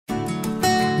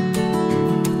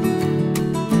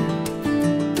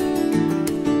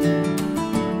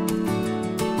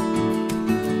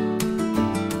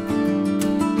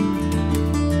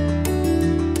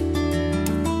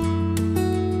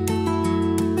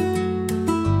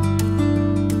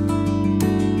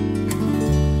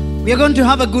We are going to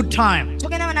have a good time.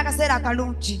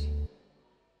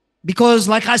 Because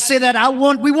like I say that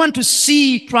we want to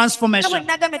see transformation.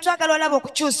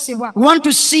 We want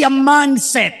to see a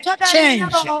mindset change.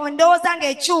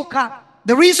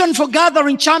 The reason for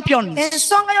gathering champions,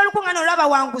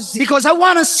 because I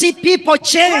want to see people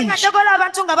change.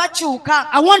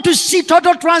 I want to see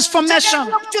total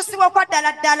transformation.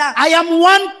 I am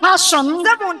one person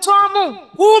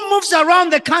who moves around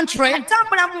the country and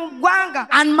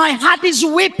my heart is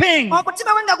weeping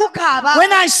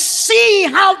when I see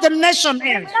how the nation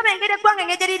is,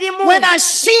 when I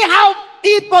see how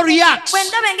people react,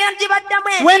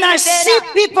 when I see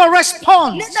people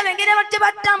respond,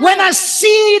 when I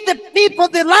see the people,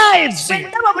 their lives,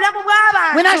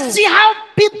 when I see how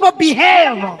people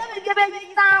behave,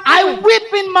 I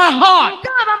weep in my heart.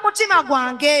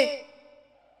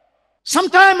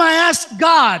 Sometimes I ask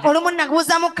God, and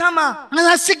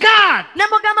I say, God,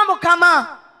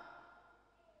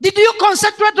 did you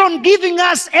concentrate on giving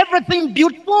us everything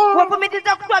beautiful?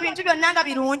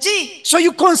 So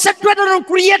you concentrated on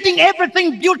creating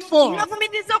everything beautiful. That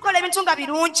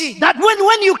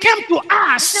when you came to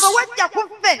us,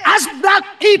 as black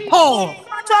people,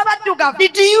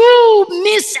 did you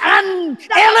miss an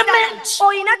element?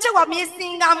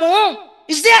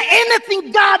 Is there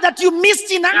anything, God, that you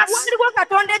missed in us?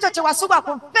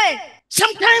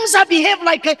 Sometimes I behave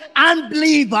like an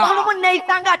unbeliever.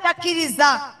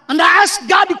 And I ask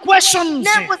God questions.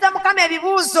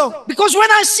 Because when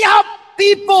I see how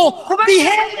people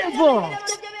behave,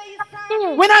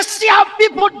 when I see how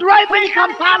people drive in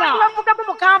Kampala,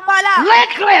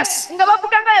 reckless,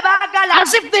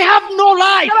 as if they have no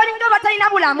life.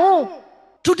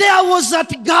 Today I was at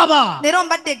Gaba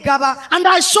and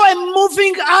I saw a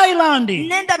moving island. And I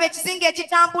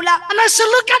said,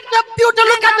 look at the beauty,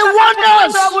 look at the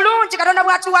wonders.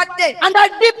 And I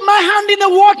dipped my hand in the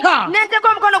water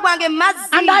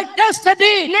and I tasted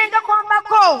it.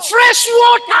 Fresh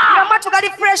water,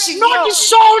 not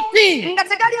salty.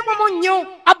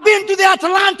 I've been to the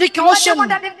Atlantic Ocean.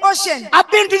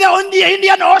 I've been to the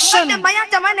Indian Ocean. I've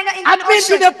been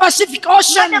to the Pacific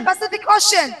Ocean.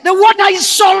 The water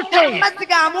is salty.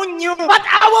 But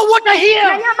our water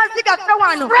here,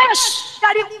 fresh.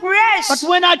 But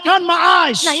when I turn my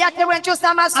eyes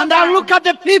and I look at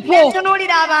the people,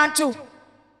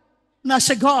 and I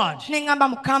say, God,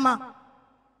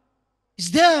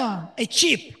 is there a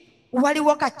chip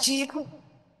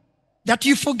that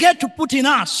you forget to put in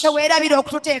us? And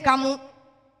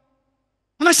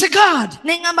I say, God,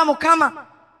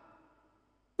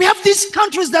 we have these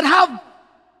countries that have,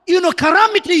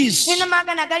 calamities.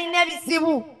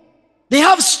 They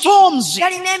have storms,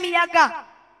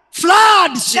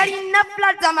 floods.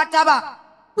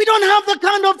 We don't have the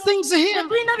kind of things here. And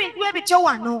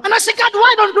I said, God,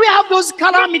 why don't we have those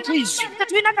calamities?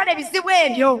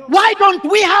 Why don't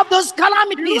we have those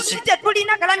calamities?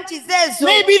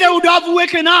 Maybe they would have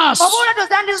wakened us.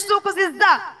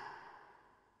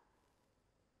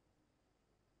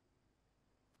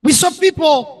 We saw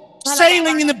people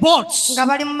sailing in the boats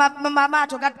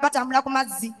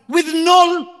with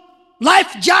no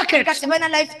life jackets.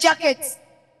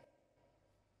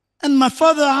 And my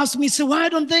father asked me, so why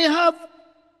don't they have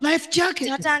life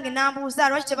jackets?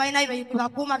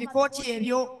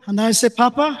 And I said,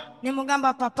 Papa,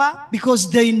 because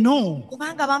they know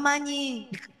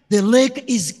the lake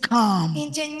is calm.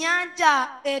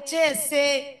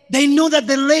 They know that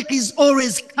the lake is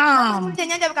always calm.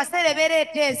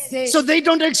 So they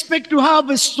don't expect to have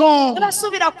a storm.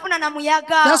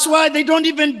 That's why they don't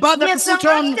even bother to put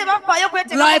on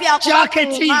life jacket.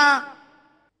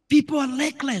 People are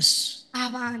reckless.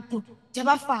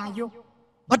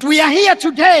 But we are here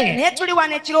today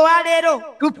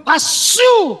to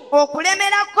pursue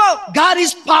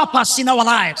God's purpose in our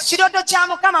lives.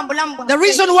 The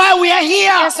reason why we are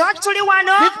here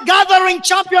with Gathering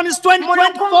Champions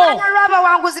 2024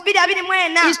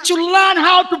 is to learn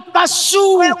how to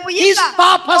pursue His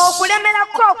purpose.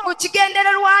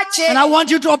 And I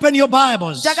want you to open your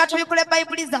Bibles.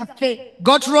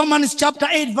 Go to Romans chapter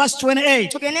 8 verse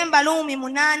 28.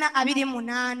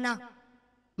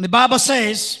 The Bible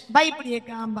says,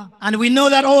 and we know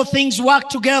that all things work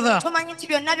together for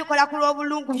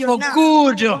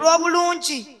good,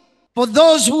 for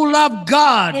those who love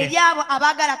God,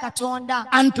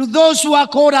 and to those who are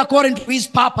called according to His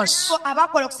purpose.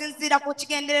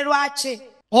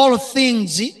 All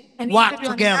things work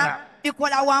together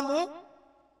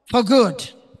for good.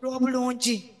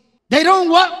 They don't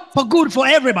work for good for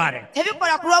everybody.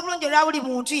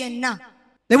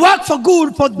 They work for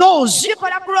good for those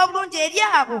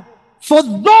For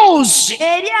those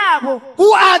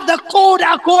who are the called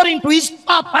according to his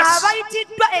purpose.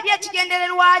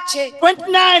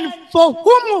 29. For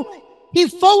whom he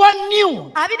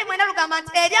foreknew,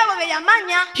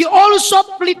 he also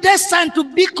predestined to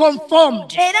be conformed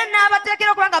to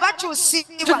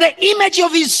the image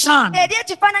of his son,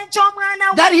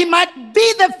 that he might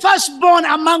be the firstborn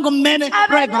among many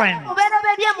brethren.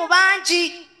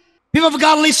 People of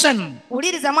God, listen.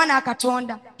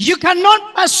 You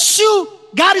cannot pursue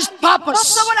God's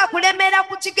purpose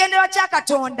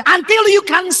until you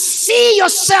can see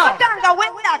yourself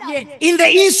in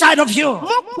the inside of you.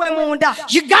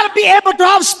 You got to be able to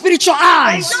have spiritual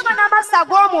eyes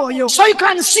so you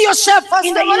can see yourself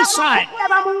in the inside.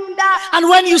 And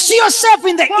when you see yourself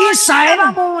in the inside,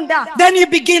 then you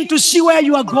begin to see where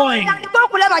you are going.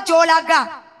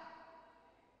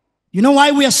 You know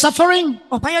why we are suffering?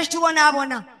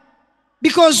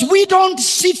 Because we don't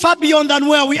see far beyond than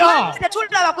where we are.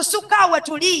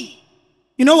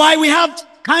 You know why we have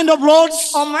kind of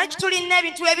roads?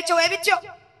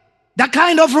 That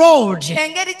kind of road.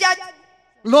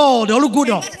 Lord,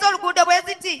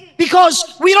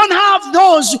 because we don't have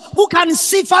those who can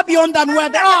see far beyond than where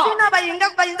they are.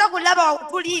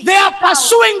 They are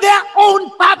pursuing their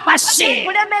own purpose. They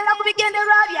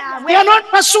are not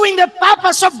pursuing the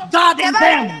purpose of God in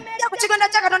them.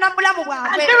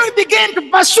 Until we begin to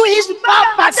pursue his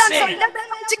purpose,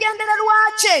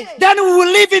 then we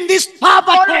will live in this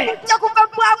poverty.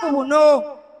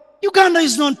 Uganda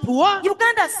is not poor.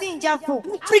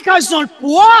 Africa is not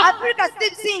poor.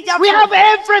 We have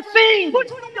everything.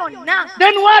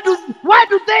 Then why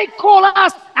do they call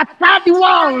us a third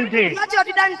world?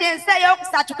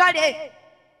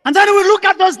 And then we look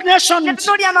at those nations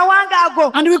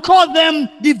and we call them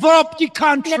developed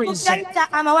countries.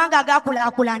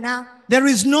 There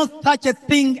is no such a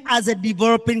thing as a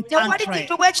developing country.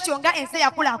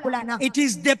 It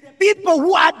is the people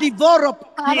who are developed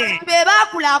here. Their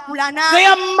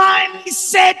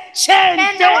mindset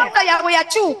changes.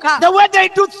 The way they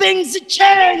do things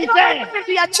changes.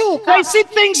 They see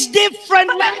things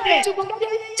differently.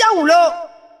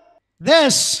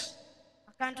 This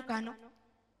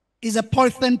is a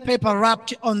polythene paper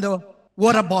wrapped on the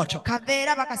water bottle.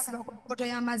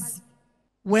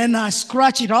 When I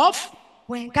scratch it off,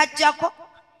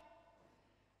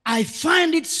 I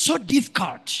find it so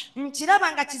difficult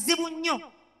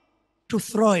to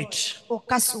throw it.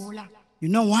 You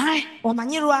know why?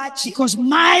 Because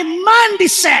my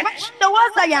mindset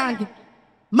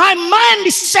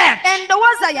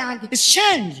is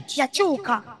changed.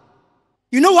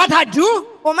 You know what I do?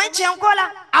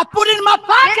 I put it in my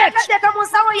pocket.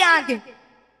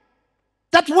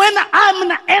 That when I'm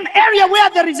in an area where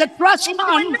there is a trash can,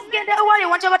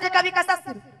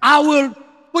 I will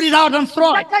put it out and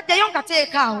throw it.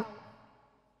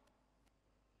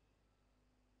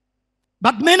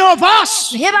 But many of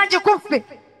us,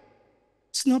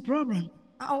 it's no problem.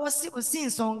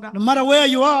 No matter where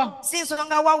you are,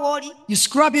 you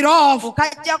scrub it off,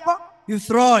 you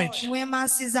throw it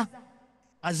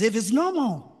as if it's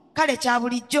normal.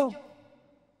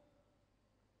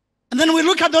 And then we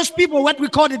look at those people, what we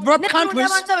call developed countries.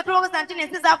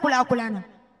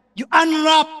 You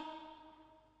unwrap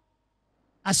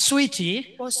a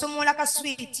sweetie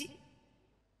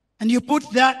and you put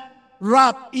that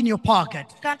wrap in your pocket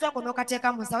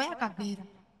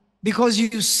because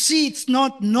you see it's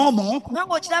not normal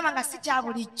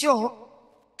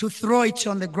to throw it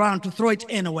on the ground, to throw it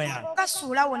anywhere.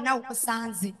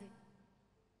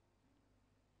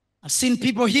 I've seen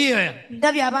people here,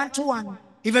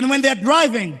 even when they're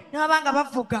driving,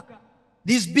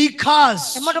 these big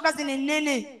cars,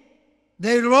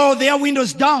 they roll their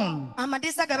windows down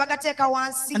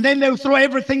and then they'll throw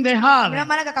everything they have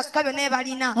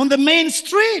on the main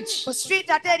street.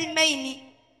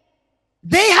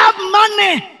 They have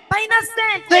money,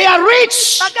 they are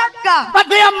rich, but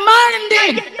their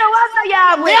mindset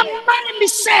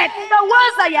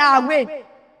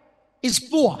is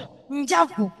poor.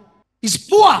 Is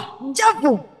poor.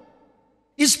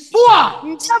 Is poor.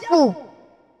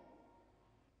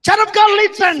 Child of God,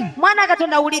 listen.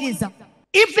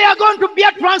 If there are going to be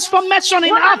a transformation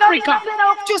in Africa,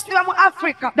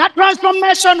 that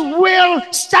transformation will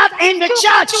start in the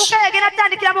church.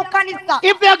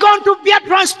 If there are going to be a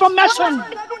transformation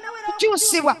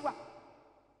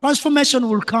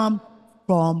will come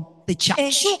from the church.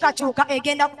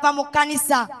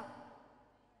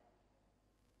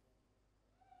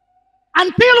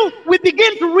 Until we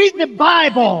begin to read the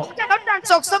Bible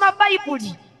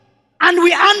and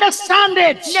we understand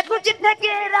it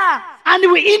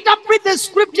and we interpret the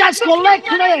scriptures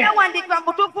correctly,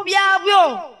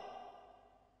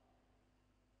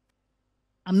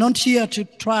 I'm not here to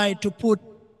try to put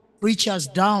preachers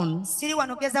down.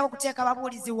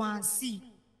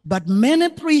 But many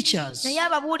preachers,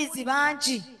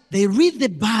 they read the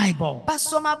Bible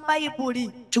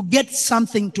to get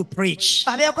something to preach.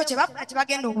 They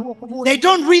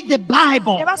don't read the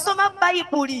Bible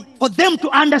for them to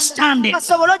understand it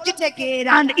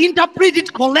and interpret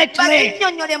it correctly.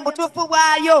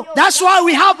 That's why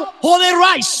we have holy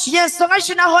rice. That's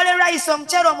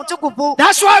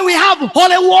why we have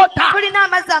holy water.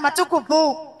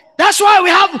 That's why we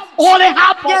have holy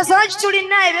apple.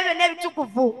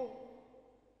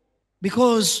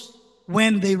 Because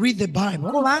when they read the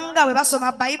Bible,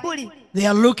 they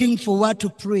are looking for what to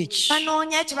preach.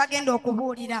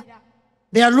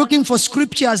 They are looking for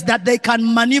scriptures that they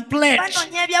can manipulate.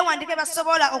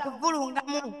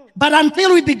 But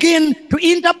until we begin to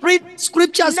interpret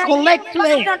scriptures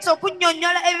correctly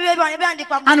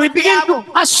and we begin to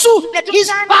pursue His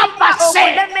purpose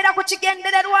and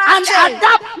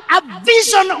adapt a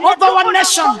vision of our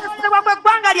nation,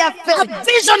 a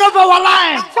vision of our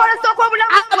life,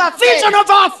 a vision of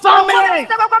our family.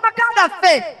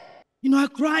 You know, I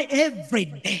cry every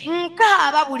day.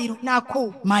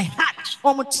 My heart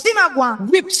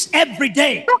weeps every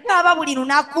day.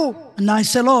 And I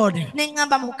say, Lord,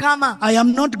 I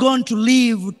am not going to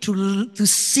live to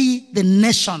see the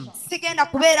nations, the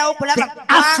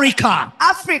Africa,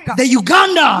 the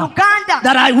Uganda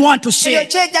that I want to see.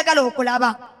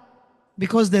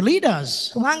 Because the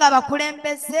leaders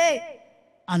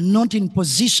are not in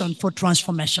position for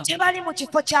transformation.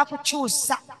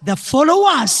 The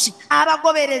followers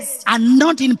are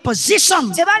not in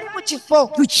position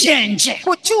to change.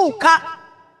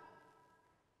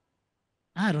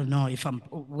 I don't know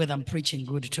whether I'm preaching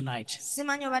good tonight.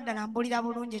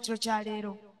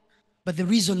 But the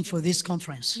reason for this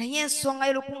conference,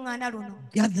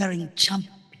 gathering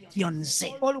champions, is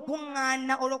to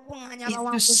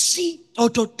see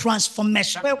auto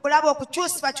transformation, is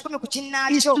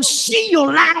to see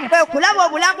your life,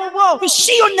 to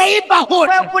see your neighborhood,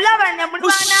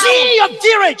 to see your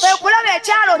village,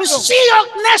 to see your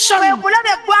nation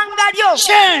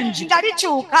change.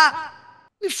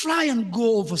 We fly and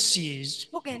go overseas.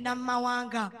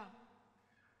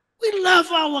 We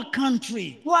love our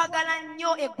country.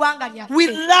 We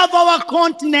love our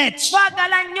continent.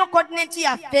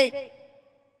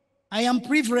 I am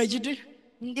privileged.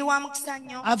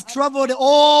 I've traveled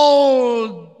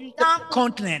all the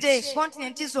continents.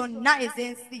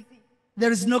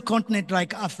 There is no continent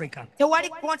like Africa. The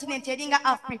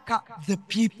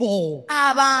people,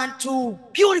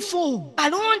 beautiful,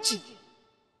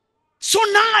 so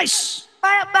nice,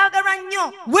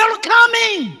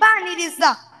 welcoming.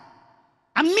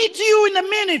 I'll meet you in a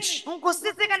minute. We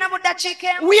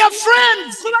are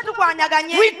friends. We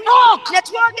talk. We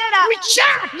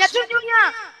chat.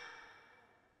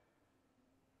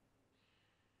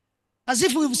 As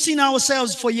if we've seen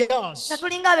ourselves for years.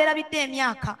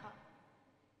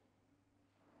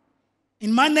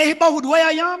 In my neighborhood where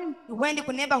I am,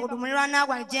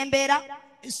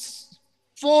 it's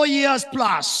 4 years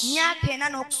plus.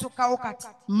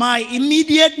 My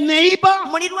immediate neighbor,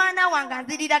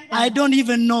 I don't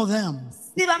even know them.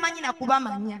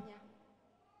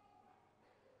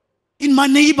 In my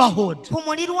neighborhood,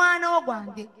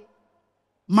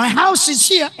 my house is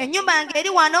here.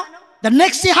 The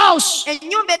next house, I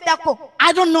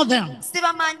don't know them.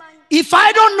 If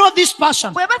I don't know this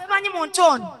person,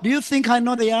 do you think I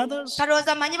know the others?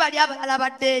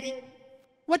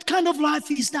 What kind of life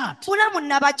is that?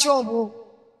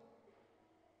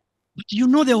 But you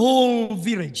know the whole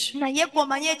village. You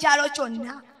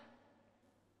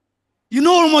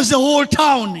know almost the whole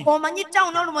town.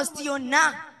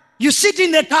 You sit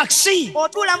in the taxi.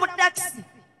 And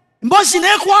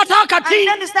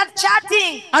then you start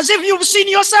chatting. As if you've seen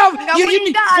yourself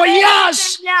for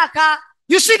years.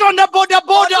 You sit on the border.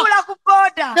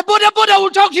 The border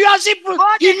will talk to you as if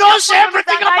he knows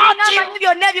everything about you.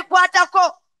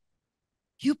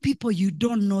 You people, you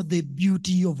don't know the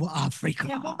beauty of Africa.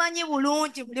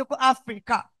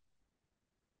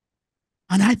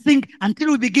 And I think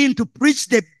until we begin to preach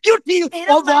the beauty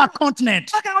of our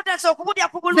continent,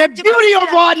 the beauty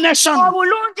of our nation.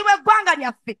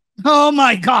 Oh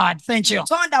my God, thank you.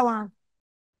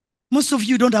 Most of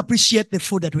you don't appreciate the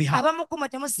food that we have.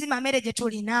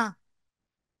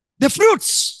 The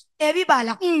fruits.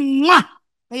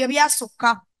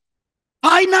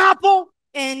 Pineapple.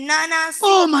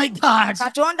 Oh my God.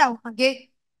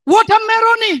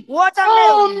 Watermelon.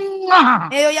 Oh,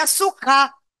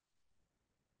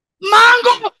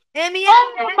 mango.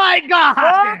 Oh my God.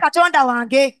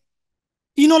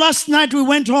 You know, last night we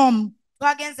went home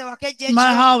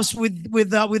my house with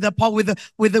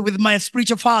my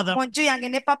spiritual father. We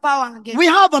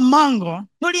have a mango.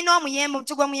 We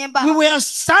were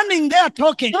standing there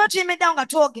talking. That's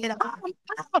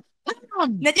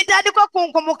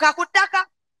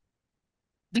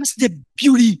the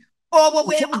beauty of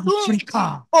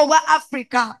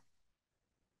Africa.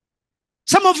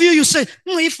 Some of you say,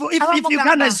 if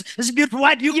Uganda is beautiful,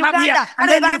 why do you come here and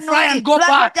then you fly and go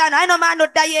back?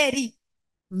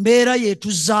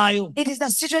 It is the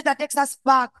situation that takes us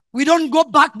back. We don't go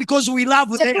back because we love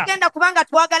there. We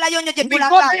go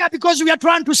there because we are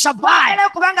trying to survive.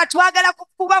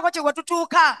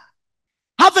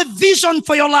 Have a vision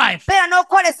for your life.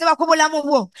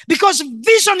 Because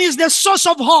vision is the source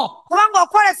of hope.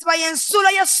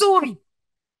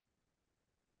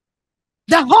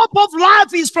 The hope of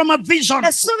life is from a vision.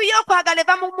 Vision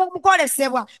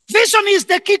is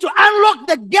the key to unlock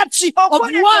the gates of what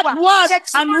was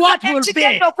and what will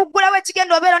be.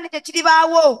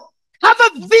 Have a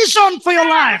vision for your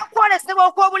life.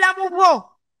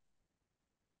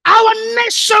 Our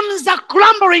nations are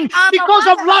crumbling because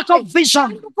of lack of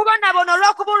vision.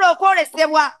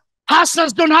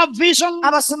 Pastors don't have vision.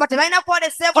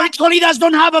 Political leaders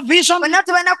don't have a vision.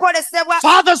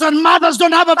 Fathers and mothers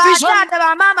don't have a vision.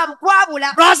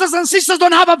 Brothers and sisters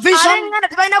don't have a vision.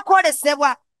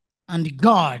 And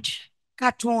God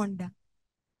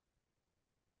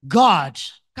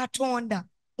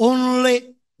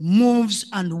only moves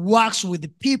and works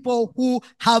with people who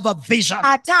have a vision.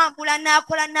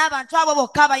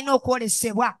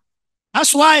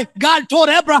 That's why God told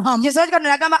Abraham,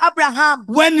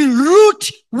 when Ruth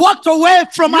walked away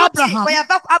from Abraham,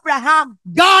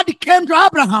 God came to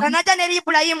Abraham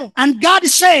and God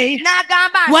said,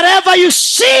 whatever you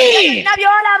see,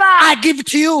 I give it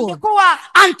to you.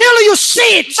 Until you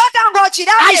see it,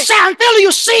 I say until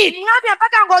you see it,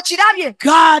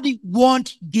 God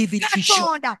won't give it to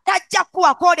you.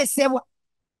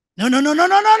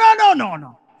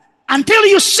 No. Until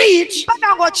you see it,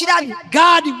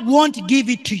 God won't give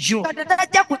it to you.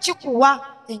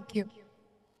 Thank you.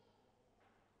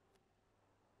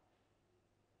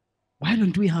 Why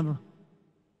don't we have a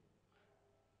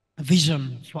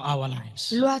vision for our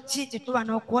lives?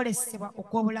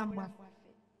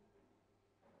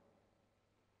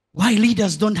 Why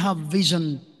leaders don't have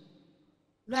vision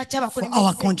for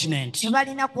our continent?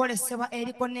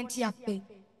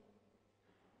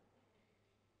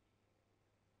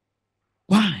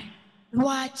 Why?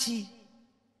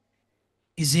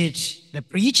 Is it the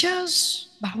preachers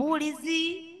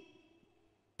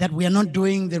that we are not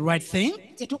doing the right thing?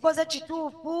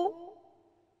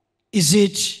 Is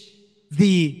it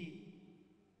the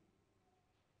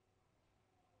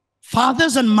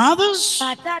fathers and mothers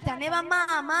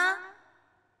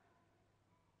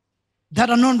that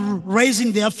are not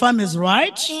raising their families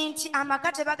right?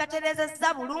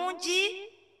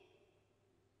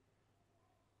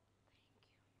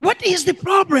 What is the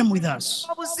problem with us?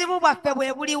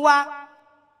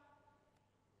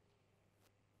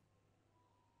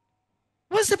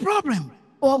 What's the problem?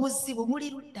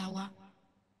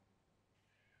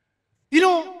 You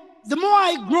know, the more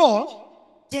I grow,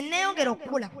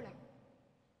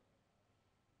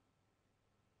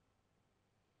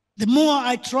 the more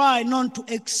I try not to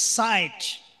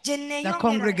excite the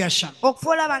congregation.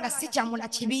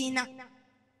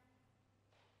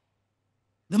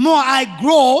 The more I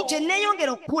grow,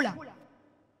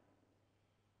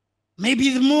 maybe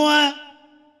the more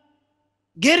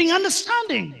getting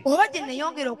understanding.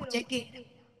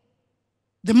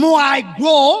 The more I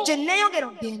grow,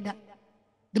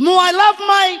 the more I love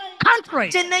my country.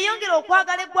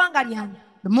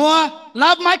 The more I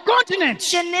love my continent.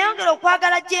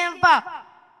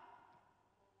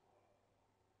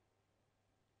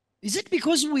 Is it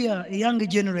because we are a younger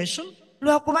generation?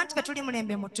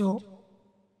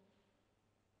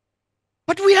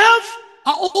 But we have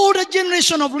an older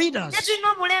generation of leaders.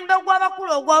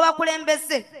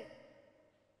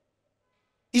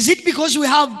 Is it because we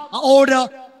have an older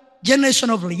generation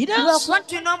of leaders?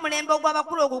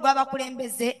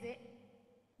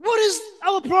 What is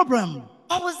our problem?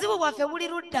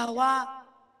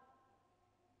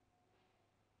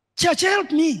 Church,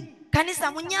 help me.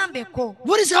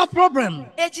 What is our problem?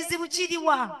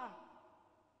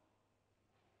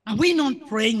 Are we not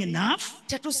praying enough?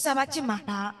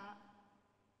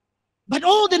 But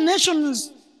all the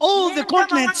nations, all the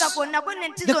continents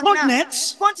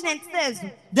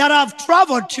that I've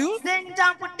traveled to,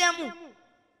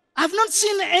 I've not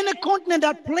seen any continent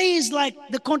that plays like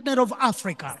the continent of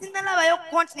Africa.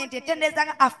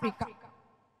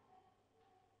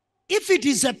 If it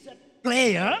is a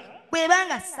player,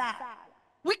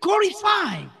 We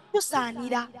qualify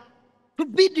to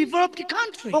be a developed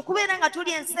country, to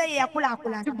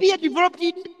be a developed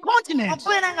continent.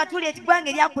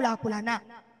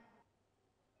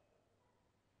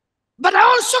 But I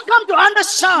also come to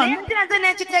understand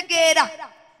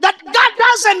that God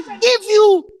doesn't give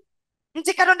you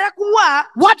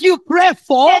what you pray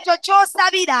for.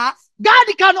 God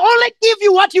can only give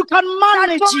you what you can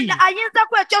manage.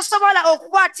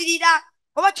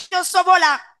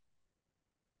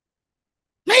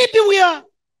 Maybe we are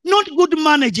not good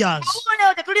managers.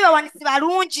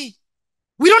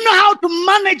 We don't know how to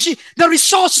manage the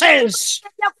resources.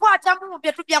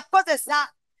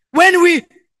 When we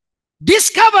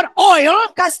discover oil,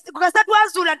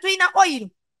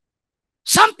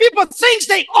 some people think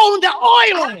they own the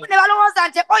oil.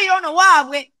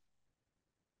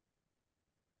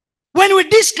 When we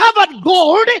discovered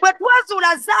gold,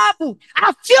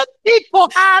 a few people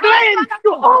claim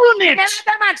to own it.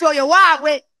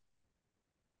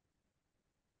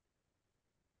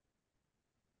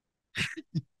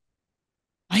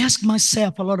 I ask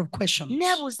myself a lot of questions.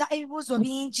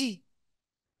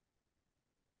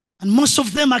 And most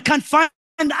of them I can't find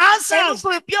answers.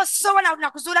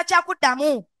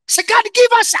 So God,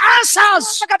 give us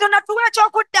answers.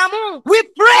 We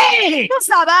pray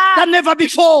than never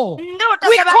before. We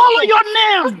call your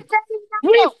name.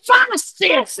 We fast.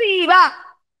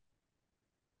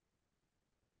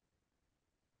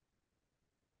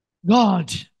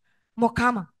 God,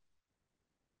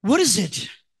 what is it?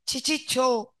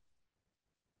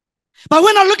 But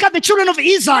when I look at the children of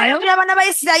Israel,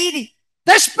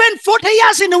 they spent 40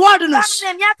 years in the wilderness.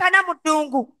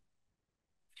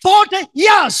 40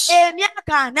 years.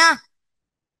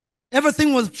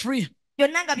 Everything was free.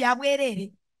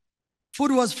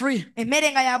 Food was free.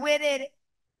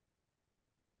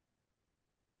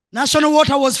 National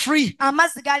water was free.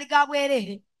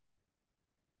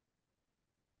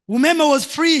 Umeme was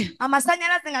free.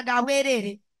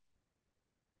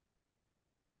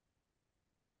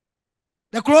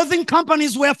 The clothing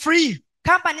companies were free.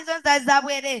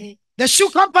 The shoe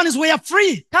companies were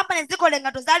free.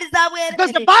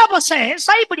 Because the Bible says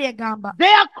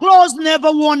their clothes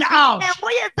never worn out.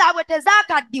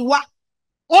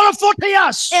 All of 40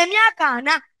 years.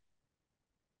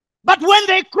 But when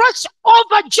they crossed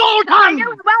over Jordan,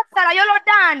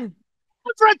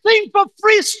 everything for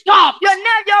free stopped.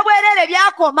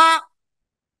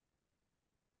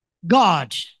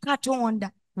 God,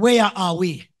 where are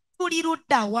we?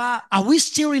 Are we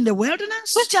still in the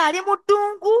wilderness?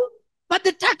 But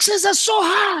the taxes are so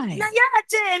high.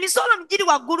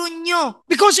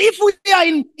 Because if we are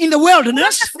in the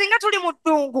wilderness, we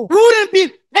wouldn't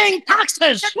be paying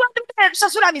taxes.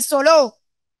 Taxes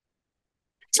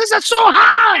are so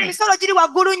high.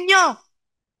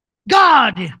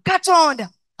 God,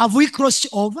 have we crossed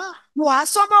over?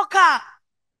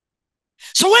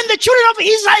 So when the children of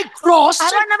Israel crossed,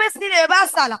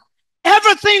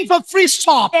 everything for free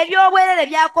stopped.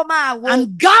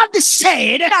 And God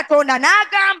said,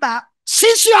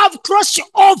 since you have crossed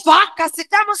over,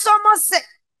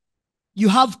 you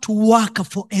have to work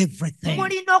for everything.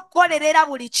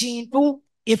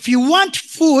 If you want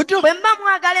food,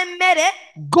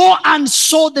 go and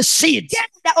sow the seeds.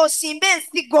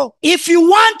 If you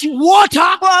want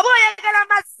water,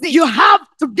 you have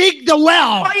to dig the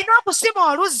well.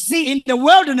 In the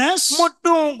wilderness,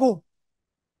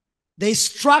 they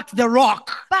struck the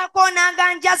rock.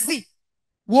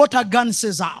 Water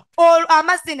guns out.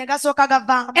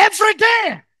 Every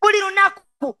day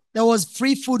there was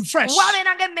free food, fresh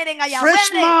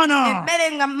manna.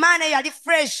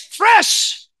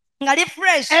 Fresh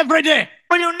every day.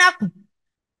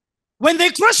 When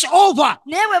they crossed over,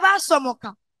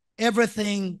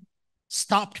 everything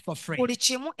stopped for free.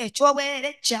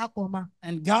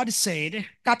 And God said,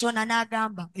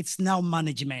 it's now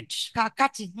management.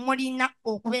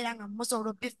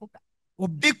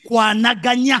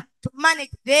 To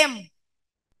manage them.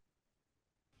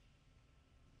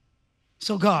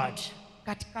 So God,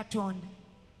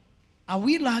 are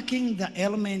we lacking the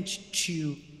element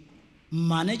to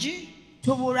manage it?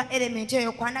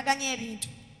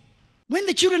 When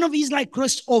the children of Israel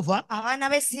crossed over,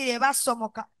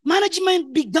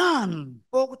 management began.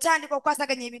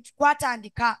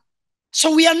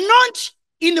 So we are not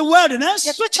in the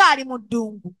wilderness.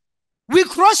 We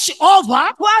crossed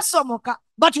over,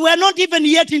 but we are not even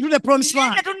yet into the promised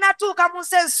land.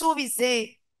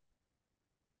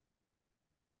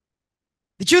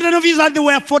 The children of Israel, they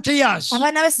were 40 years.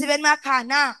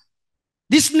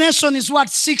 This nation is what,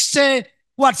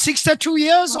 62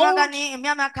 years old?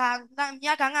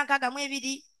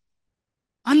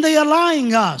 And they are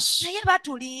lying us.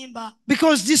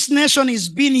 Because this nation has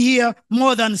been here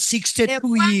more than 62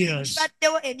 years.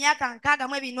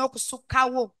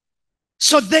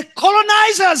 So the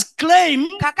colonizers claim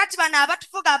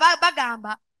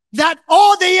that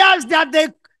all the years that they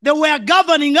were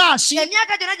governing us, we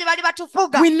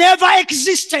never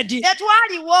existed. We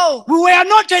were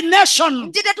not a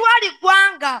nation.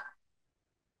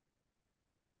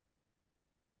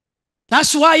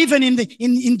 That's why even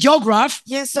in geography,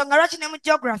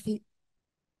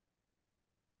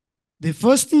 the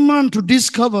first man to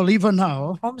discover river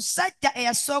now, who?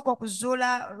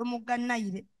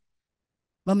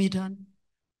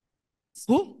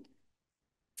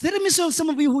 Let me show some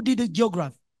of you who did the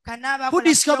geography. Who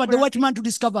discovered the white man to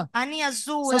discover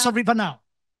source of river now?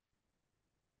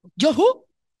 John who?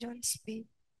 John Speak.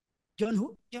 John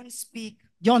who? John Speak.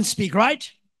 John Speak,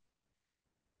 right?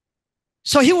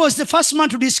 So he was the first man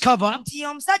to discover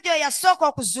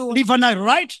river Nile,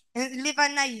 right?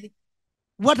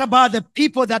 What about the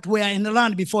people that were in the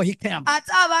land before he came?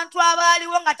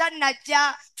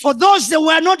 For those that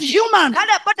were not human,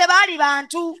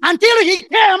 until he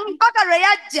came,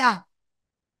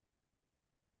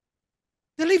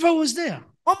 the river was there.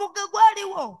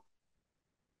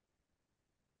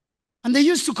 And they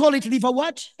used to call it river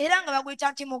what?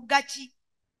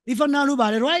 River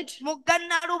Nalubale, right?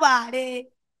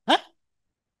 Huh?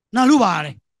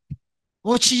 Nalubale.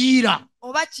 Ochiyira.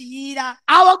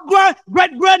 Our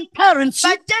great-grandparents,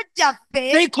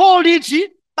 they called it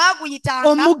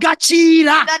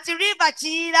Omugachira.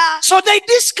 So they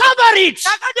discovered it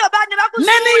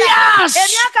many years.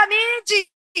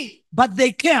 But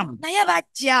they came.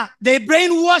 They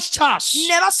brainwashed us.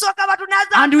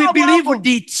 And we believed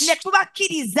it.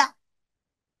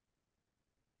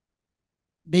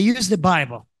 They used the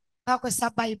Bible.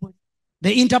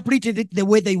 They interpreted it the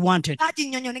way they wanted.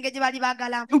 Today,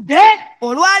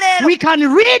 we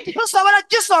can read,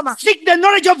 seek the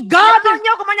knowledge of God,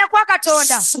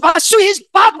 pursue His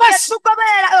purpose,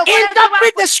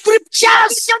 interpret the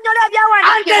scriptures,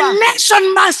 and the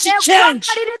nation must change.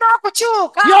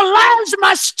 Your lives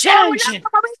must change.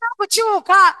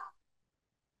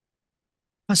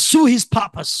 Pursue His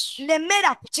purpose.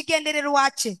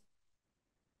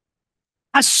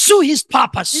 Pursue His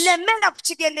purpose.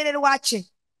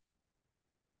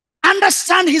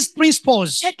 Understand His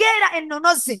principles.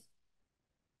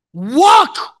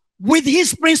 Walk with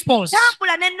His principles.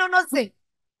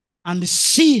 And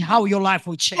see how your life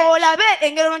will change.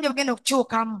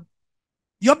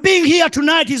 Your being here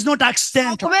tonight is not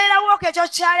accidental. That's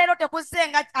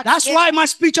why my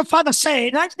spiritual father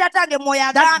said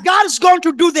that God is going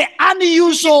to do the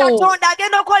unusual.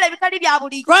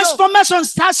 Transformation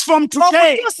starts from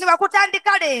today.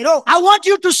 I want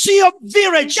you to see your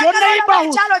village, your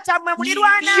neighborhood,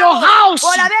 your house.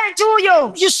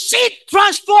 You see it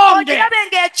transformed. Be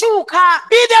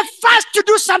the first to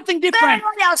do something different. Be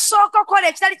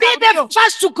the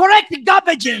first to correct the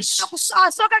garbages. Be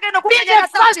the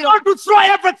first not to throw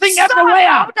everything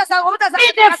everywhere.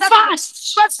 Be the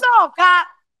first.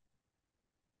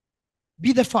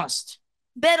 Be the first.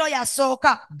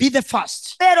 Be the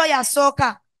first.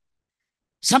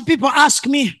 Some people ask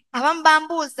me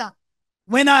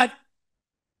when I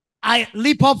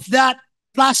leap off that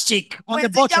plastic on the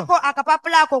bottle.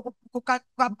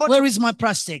 Where is my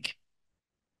plastic?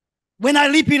 When I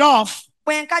leap it off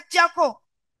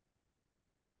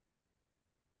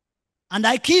and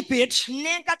I keep it,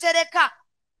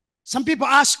 some people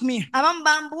ask me,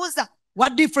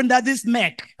 what difference does this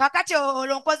make? What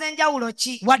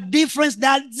difference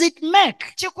does it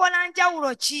make?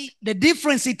 The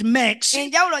difference it makes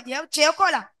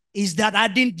is that I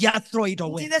didn't just throw it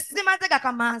away.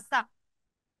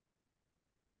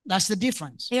 That's the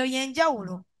difference.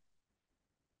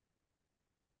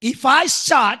 If I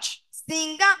start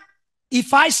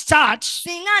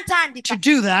to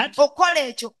do that,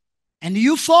 and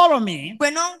you follow me,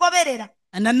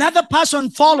 and another person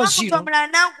follows you,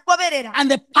 and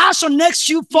the person next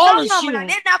to you follows you, and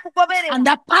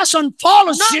that person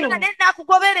follows you,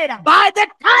 by the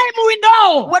time we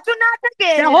know,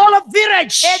 the whole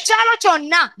village,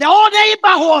 the whole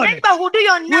neighborhood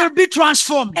will be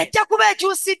transformed.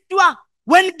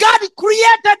 When God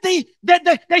created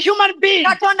the human being,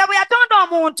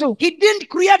 He didn't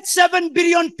create 7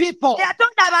 billion people. He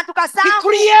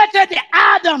created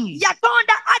Adam. He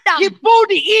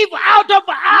pulled Eve out of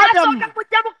Adam.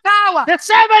 The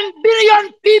 7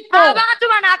 billion people came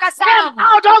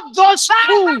out of those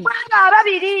two.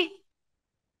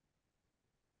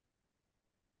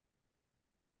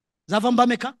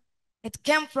 It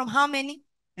came from how many?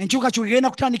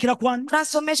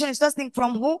 Transformation is starting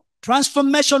from who?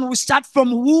 Transformation will start from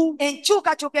who?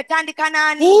 enkyukakyuka etandika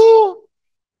n'ani? Who?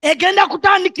 Egenda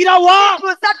kutandikira wa? It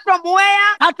will start from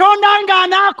where? Katonda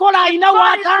ng'anaakola alina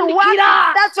God is to work, w'atandikira.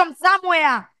 it starts from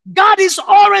somewhere. God is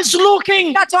always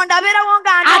looking Katonda abeerawo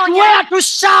at ng'anoonya where to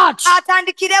start.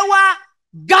 atandikire wa?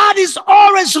 God is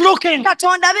always looking,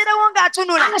 Katonda abeerawo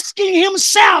ng'atunula asking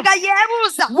himself, nga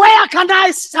yeebuuza where can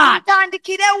I start?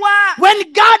 ntandikire wa?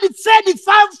 When God fed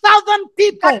 5,000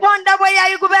 people, Katonda bwe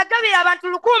yagabira abantu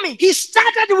 1,000 he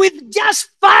started with just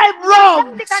 5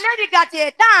 loaves, tandika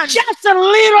n'emigaati 5 just a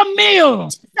little meal,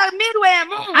 miru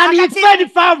emu and he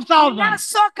fed 5,000.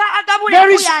 n'asooka agabula There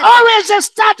is enkuyanja. always a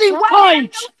starting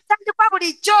point. Tandikwa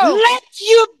bulijjo. Let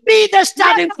you be the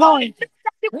starting point.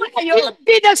 Let you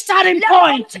be the starting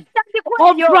point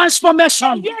of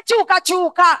transformation.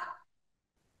 Yekyukakyuka.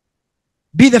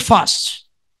 Be the first.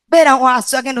 Beera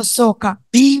agenda osooka.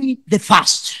 Be the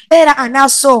first. Beera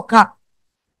anaasooka.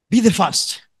 Be the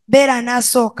first. Beera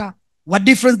anaasooka. What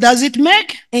difference does it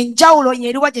make? Enjawulo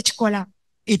y'eriwa gye kikola.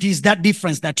 It is that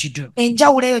difference that you do.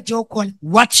 Enjawulo eyo gy'okola.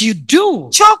 What you do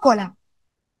Ky'okola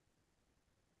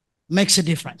makes a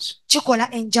difference. kikola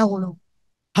enjawulo.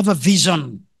 Have a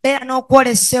vision. Beera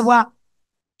n'okwolesebwa.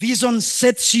 Vision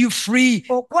sets you free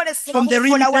Okwolesebwa from the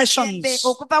kukola limitations. waddembe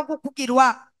okuva ku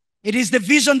kukugirwa. It is the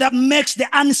vision that makes the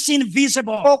unseen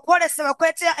visible. Okwolesebwa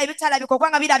kwetera ebitalabika okuba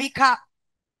nga birabika.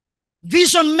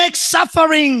 Vision makes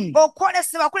suffering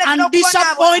Okwolesebwa kuleetera and okubonaabona.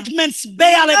 disappointments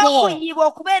bearable. N'okuyiibwa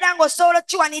okubeera ng'osobola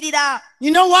okkiwanirira.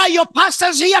 You know why your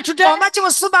pastor's here today? Omanyi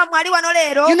musumba mwali wano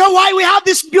leero. You know why we have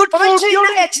this beautiful Omanyi tulina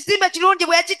building? ekizimbe kirungi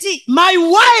bwe kiti. My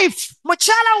wife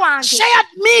Mukyala wange shared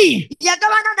me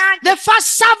yagabana nange the first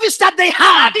service that they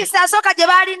had. abisi asooka gye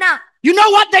baalina. You know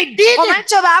what they did? Omanyi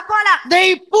kye baakola?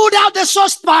 They pulled out the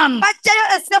saucepan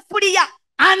Baggyayo essefuliya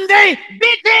and they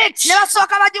beat it ne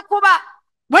basooka bagikuba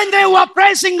when they were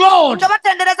praising Lord. nga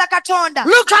batendereza Katonda.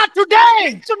 Look at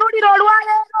today. Tunuulira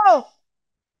olwaleero.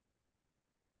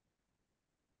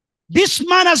 This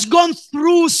man has gone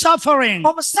through suffering.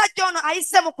 Omusajja ono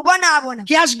ayise mu kubonaabona.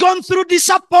 He has gone through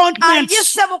disappointments.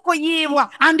 Ayise mu kuyiibwa.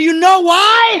 And you know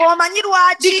why? Omanyi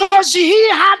lwaki? Because he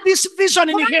had this vision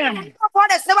in him.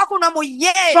 Okwolesebwa kuno mu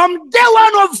ye. From day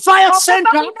one of Fire Center,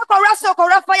 Okuva ku olwasooka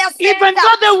olwa Fire Center. even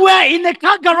though they were in the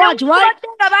car garage, right?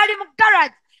 Nga baali mu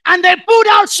garage. And they pulled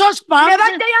out Ne saucepans,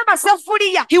 baddeyo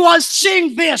amasefuliya. he was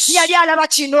seeing this. Yali alaba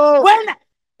kino. When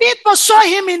people saw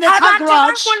him in the car Abantu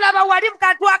garage, bamulaba wali mu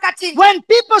kantu akati. when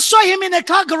people saw him in the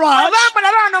car garage,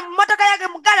 Bamulaba wano mu mmotoka yage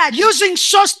mu garage. using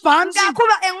saucepans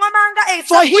Ng'akuba eŋŋoma nga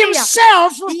for eseffuliya.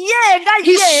 himself, Ye nga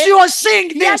he ye. was seeing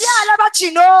Yali this. alaba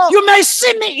kino. You may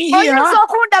see me here, Oyinza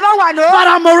okundaba wano. but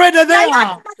I'm already Naye there.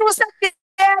 natuuse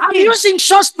I'm using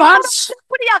saucepans,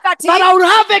 eseffuliya kati. but I will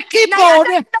have a keyboard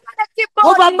Naye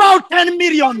of about 10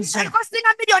 millions. alikosinga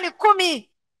miliyoni 10.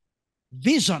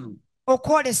 Vision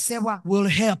Okwolesebwa will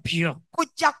help you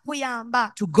kujja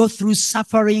kuyamba to go through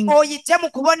suffering oyite mu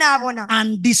kubonaabona, and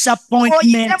oyite mu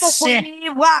disappointments.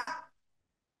 kuyiibwa.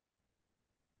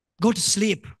 Go to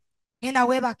sleep. Genda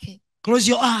weebake, Close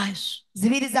your eyes.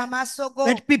 zibiriza amaaso go,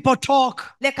 Let people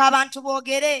talk. leka abantu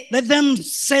boogere, Let them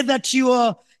say that you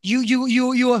are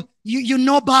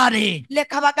nobody.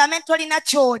 leka bagambe nti olina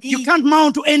ky'oli, You can't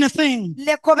mount to anything.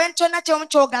 leka obe nti olina ky'omu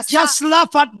ky'ogasa. Just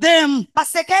laugh at them.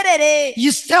 Basekerere,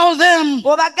 You tell them,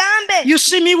 obagambe you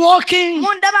see me walking,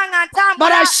 mundaba nga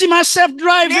but I ntambula see myself naye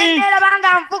driving. nneeraba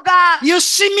nga nvuga, You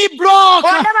see me broke,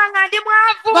 ondaba nga ndi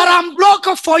mwavu, but I'm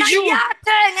broke for you. naye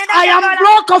ate ngenda I am njagala.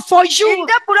 broke for you.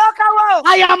 Nze bulookawo,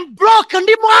 I am broke.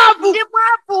 Ndi mwavu. ndi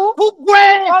mwavu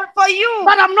Kugwe. for you,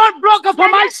 But I'm not broke for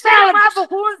naye si myself. mwavu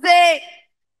ku nze.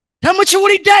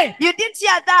 Temukiwulidde? You didn't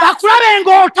hear that. Bakulabe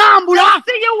ng'otambula, They'll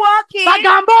see you walking.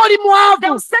 bagambe oli They'll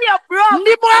mwavu. say you're broke.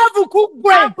 Ndi mwavu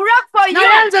kugwe. I'm broke for you.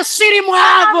 Naye nze siri I'm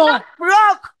mwavu. not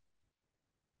broke.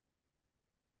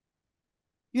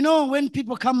 You know, when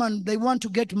people come and they want to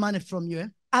get money from you,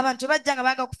 Abantu bajja nga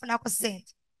baagala okufunako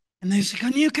ssente. and they say,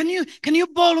 can you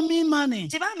borrow me money?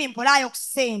 Kibambi mpolaayo ku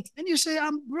ssente. And you say,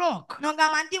 I'm broke.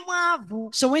 N'ogamba ndi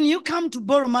mwavu. So when you come to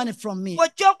borrow money from me,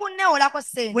 Bw'ojja okunneewolako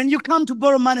ssente. when you come to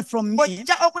borrow money from me,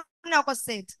 Bw'ojja okunneewolako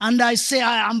ssente. and I say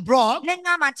I'm broke, Ne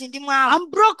ŋŋamba nti ndi mwavu. I'm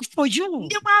broke for you.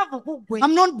 Ndi mwavu ku ggwe.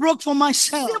 I'm not broke for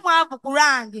myself. Si mwavu ku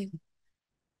lwange.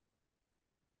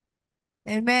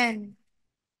 Amen.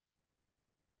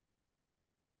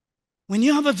 When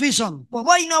you have a vision, Bw'oba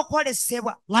olina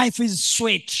okwolesebwa, life is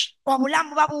sweet.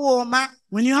 obulamu buba buwooma.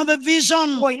 When you have a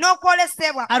vision, Bw'olina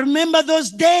okwolesebwa, I remember those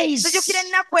days. nzijukira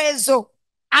ennaku ezo.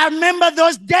 I remember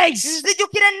those days.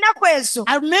 Nzijukira ennaku ezo.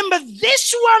 I remember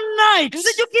this one night,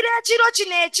 Nzijukira ekiro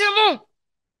kino ekimu.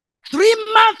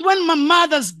 3 months when my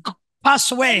mother's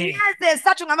passed away. Emyezi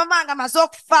 3 nga mama nga amaze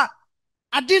okufa.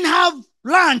 I didn't have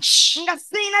lunch. nga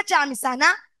sirina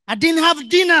kyamisana, I didn't have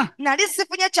dinner. nali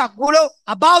sifunye kyaggulo.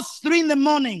 About 3 in the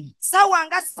morning, Ssaawa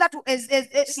nga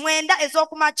 9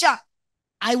 ez'okumakya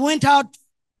I went out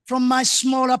from my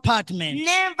small apartment.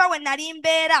 ne nva we nali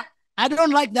mbeera. I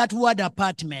don't like that word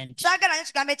apartment. Saagala nnyo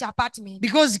kigambo ekyo apartment.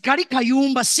 Because kali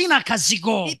kayumba sina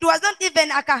kazigo. It was not even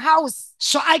like a house.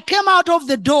 So I came out of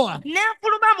the door. Ne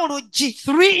nfuluma mu luggi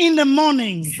 3 in the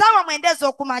morning. ssaawa 9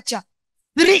 ez'okumakya.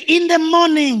 3 in the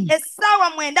morning.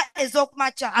 Essaawa 9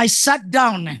 ez'okumakya. I sat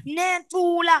down Ne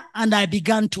ntuula and I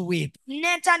began to weep.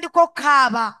 ne ntandika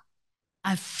okukaaba.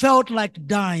 I felt like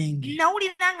dying.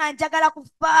 Nawulira nga njagala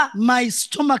kufa. My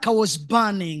stomach was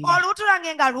burning. Olubuto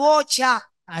lwange nga lwokya.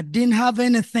 I didn't have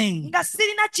anything. Nga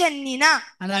sirina kye nnina.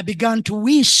 And I began to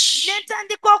wish. Ne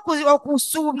ntandika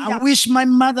okusuubira. I wish my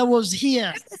mother was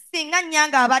here. Singa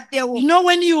nnyanga abaddewo. You know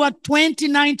when you are 20,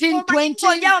 19, 20,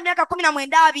 Olyawo myaka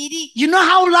 19-20. you know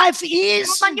how life is?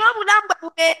 Omanyi obulamu bwe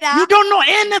bubeera. You don't know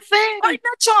anything.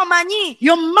 Olina ky'omanyi.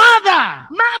 Your mother,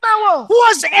 Maama wo who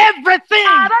was everything,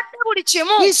 abadde buli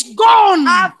kimu. is gone.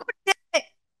 Afudde.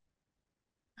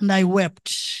 And I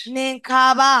wept. Ne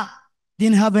nkaaba.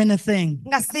 Didn't have anything.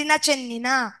 Nga sirina kye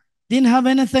nnina. Didn't have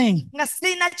anything. Nga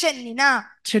sirina kye nnina.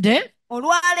 Today,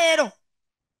 Olwaleero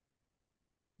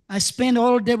I spent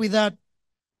all day without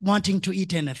wanting to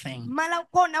eat anything.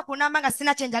 malako olunaku namba nga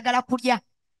sirina kye njagala kulya.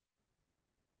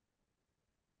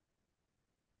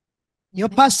 Your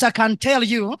pastor can tell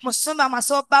you, Musumba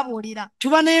amaso babuulira.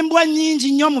 tuba n'embwa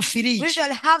nnyingi nnyo mu fridge. We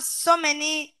usually have so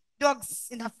many dogs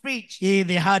in the fridge. Yeah,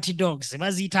 the heart dogs.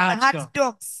 Baziyita heart Hot dogs.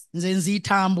 dogs. Nze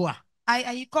nziyita mbwa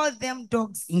I call them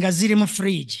dogs nga ziri mu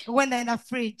fridge. when they're in the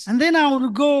fridge. And then I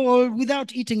would go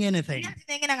without eating anything.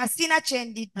 Nengenda nga sirina kye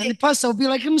And the ndidde. pastor would be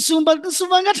like, Musumba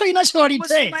nga tolina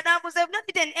ky'olidde. Musumba n'ambuuza, "I've not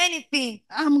eaten anything."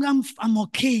 I'm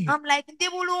okay. I'm like, ndi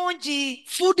bulungi.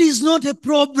 Food is not a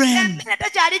problem. Emmere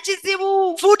tekyali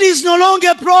kizibu. Food is no longer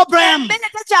a problem. Emmere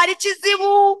tekyali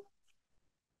kizibu.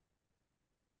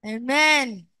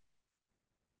 Amen.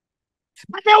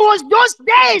 But there was those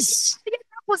days.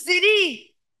 Ennaku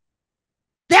ziri.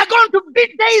 There are going to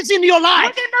be days in your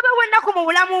life. Mugenda beewo ennaku mu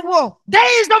bulamu bwo.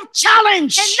 Days of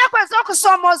challenge. Ennaku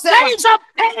ez'okusoomozebwa. Days of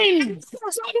pain.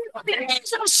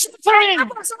 Days of suffering.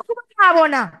 Ennaku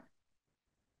ez'okubonaabona.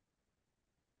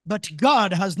 But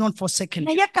God has not forsaken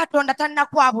you. Naye Katonda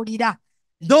tannakwabulira.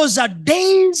 Those are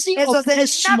days Ezo of ze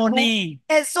testimony.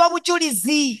 nnaku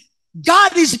ez'obujulizi.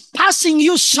 God is passing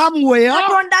you somewhere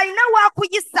Katonda alina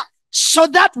waakuyisa. so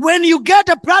that when you get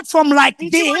a platform like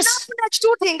Nti this, bw'onaafuna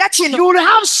ekituuti nga kino. you will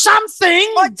have something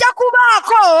Ojja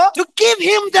kubaako to give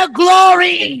him the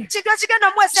glory. kintu ekigenda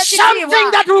omuweesa Something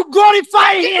ekitiibwa. that will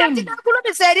glorify him. Kigenda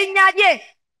erinnya lye.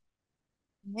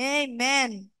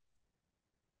 Amen.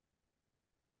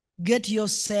 Get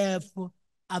yourself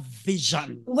a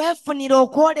vision. Weefunire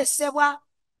okwolesebwa.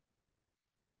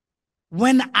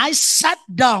 When I sat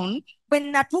down, Bwe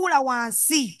natuula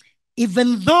wansi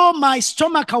even though my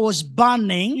stomach was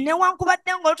burning,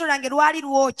 newankubadde ng'olutu lwange lwali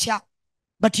lwokya.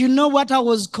 but you know what I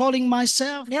was calling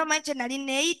myself? Naye omanyi kye nali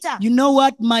neeyita? You know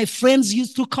what my friends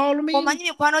used to call me?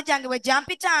 Omanyi mikwano gyange bwe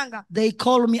gyampitanga? They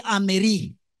call me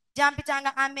Ameri.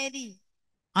 Gyampitanga Ameri.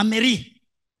 Ameri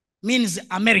means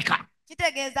America.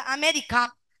 Kitegeeza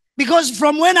America. Because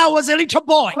from when I was a little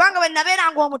boy, Kubanga bwe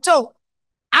nabeeranga omuto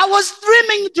I was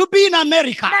dreaming to be in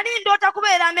America. nali ndoota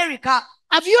kubeera America.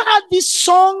 Have you heard this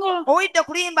song? Owulidde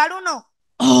kulimba luno?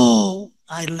 Oh,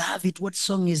 I love it. What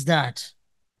song is that?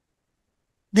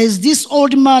 There's this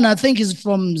old man, I think he's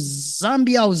from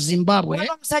Zambia or Zimbabwe.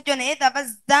 Waliwo omusajja ono either ava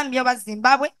Zambia oba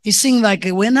Zimbabwe. He sing like,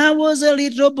 when I was a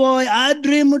little boy, I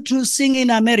dreamed to sing in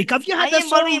America. Have you heard that Ayimba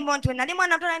song? oluyimba nti, "Bwe nali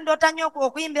mwana muto nali ndoota nnyo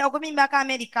okuyimbako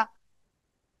America."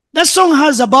 That song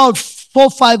has about 4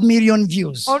 or 5 million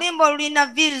views. Oluyimba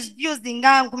olulina views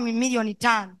nga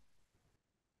 1,500,000.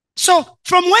 So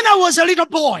from when I was a little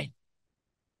boy,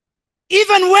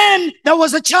 even when there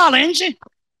was a challenge,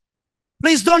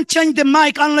 please don't change the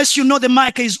mic unless you know the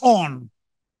mic is on.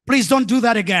 Please don't do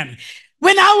that again.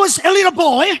 When I was a little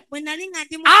boy, Bwe nali nga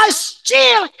ndi I muto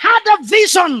still had a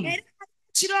vision. era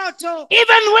kirooto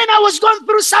Even when I was going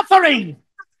through suffering,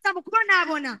 mu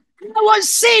kubonaabona. I was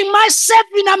seeing myself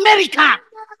in America.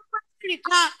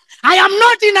 America. I am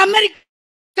not in America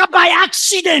by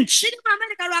accident. Siri mu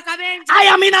America lwa kabenje. I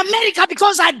am in America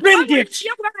because I dreamed it.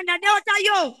 Yo kubanga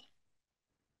naddeewotayo.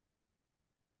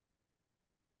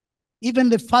 Even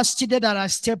the first day that I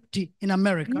stepped in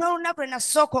America, N'olunaku lwe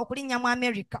nasooka okulinnya mu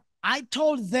America. I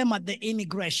told them at the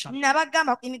immigration,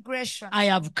 nabagamba ku immigration I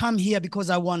have come here because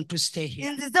I want to stay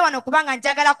here. nzize wano kubanga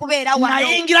njagala kubeera wano.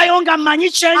 Nayingirayo nga mmanyi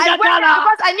kye I went there njagala.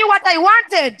 because I knew what I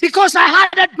wanted. Because I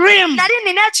had a dream. Nali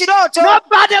nina ekirooto.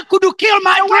 Nobody could kill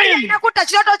my Tewali dream. alina kutta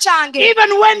kirooto kyange.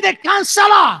 Even when the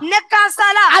counselor Ne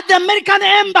kansala at the American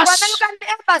embassy, American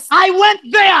Embassy I went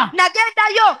there.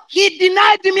 nagendayo He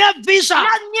denied me a visa.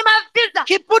 n'annyima visa.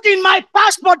 He put in my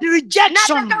passport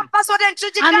rejection. N'ateka mu passport And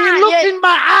he looked entujiganye. in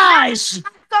my eyes.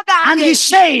 And he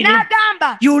said,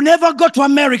 n'agamba you'll never go to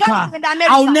America.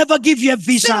 I'll never give you a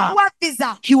visa. sikuwa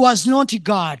visa. He was not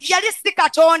God. Yali si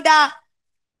Katonda.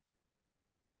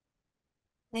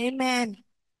 Amen.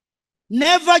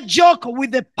 Never joke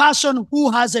with the person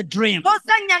who has a dream.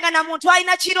 Tosanyanga na muntu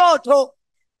alina kirooto.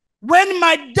 When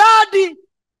my daddy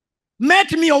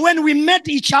met me, or when we met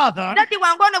each other, Dadi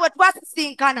wange ono bwe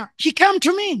twasisinkana he came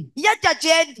to me. yajja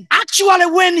gye ndi. Actually,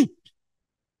 when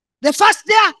the first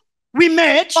day we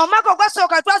met, Omwaka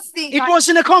ogwasooka it twasisinkana was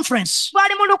in a conference.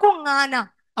 twali mu lukuŋŋaana.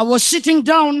 I was sitting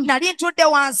down. Nali ntudde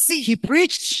wansi. He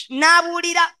preached.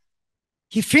 N'abuulira.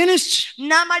 He finished.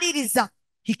 N'amaliriza.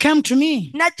 He came to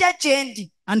me N'ajja gye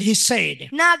ndi. and he said,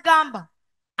 N'agamba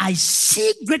I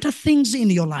see greater things in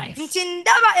your life. nti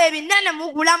ndaba ebinene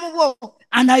mu bulamu bwo.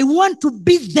 And I want to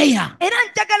be there Era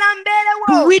njagala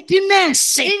to mbeerewo.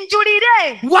 witness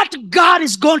Njulire. what God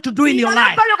is going to do in your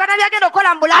life. Ebyo Katonda byagenda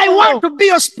okukola mu I bulamu want bwo. to be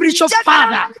your spiritual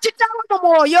father Kitaawo mu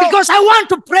mwoyo. because I want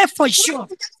to pray for you.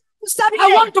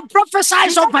 I want to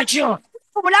prophesy over you.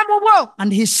 Mu bulamu bwo.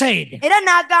 And he said, Era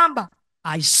n'agamba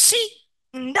I see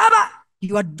ndaba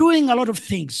you are doing a lot of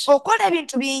things. okola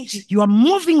ebintu bingi. You are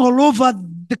moving all over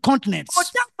the continents.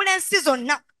 Otambula ensi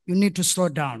zonna. You need to slow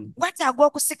down. Wataaga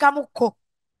okusikamukko.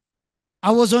 I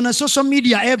was on a social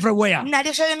media everywhere. Nali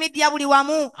social media buli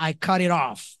wamu. I cut it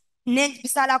off. Ne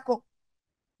bisalako.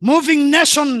 Moving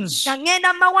nations Nga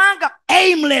ngenda mu mawanga.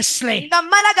 aimlessly Nga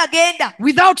mmala gagenda.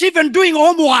 without even doing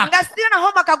homework. Nga sirina na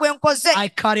homework gwe nkoze. I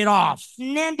cut it off.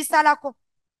 Ne mbisalako.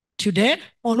 Today,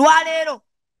 Olwaleero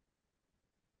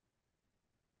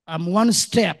I'm one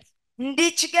step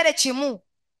ndi kigere kimu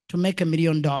to make $1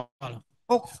 million.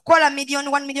 okukola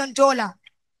 $1 million.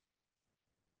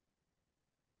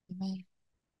 Amen.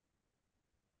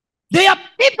 There are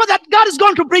people that God is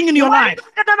going to bring in your life.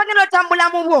 Katonda bagenda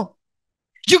otambula mu bwo.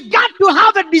 You got to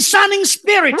have a discerning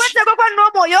spirit. Weetaaga okuba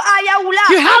n'omwoyo ayawula.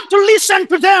 You have to listen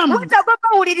to them. Weetaaga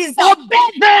okubawuliriza.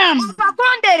 Obey them.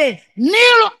 Obagondere.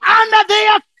 Kneel under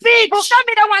their feet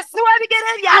Fukamira wansi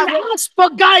w'ebigere and byabwe. ask for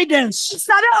guidance.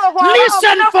 Sabe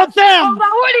Listen for them.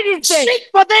 obawulirize. Seek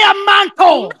for their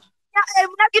mantle.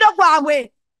 Munagiro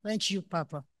gwabwe. Thank you,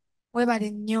 Papa.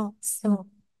 Webale nnyo. So,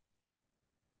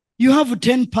 You have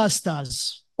 10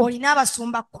 pastors. olina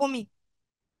abasumba 10.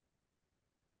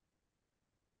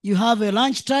 You have a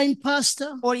lunchtime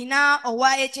pastor. Olina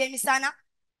owa ekyemisana.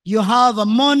 You have a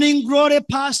morning glory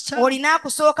pastor. Olina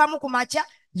akusookamu ku makya.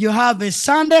 You have a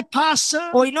Sunday pastor.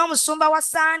 Olina omusumba wa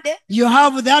Sande. You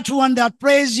have that one that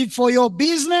prays for your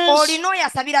business. Olina oyo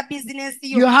asabira bizinensi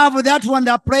You yo. have that one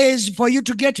that prays for you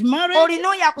to get married. Olina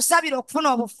oyo akusabira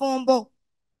okufuna obufumbo.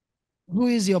 Who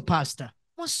is your pastor?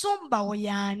 Musumba wo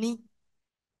y'ani?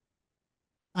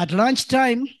 At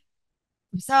lunchtime,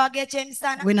 Mu ssaawa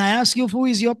g'ekyemisana. when I ask you who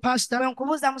is your pastor, Bwe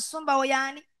nkubuuza musumba wo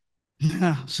y'ani?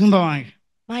 Sumba wange,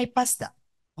 My pastor.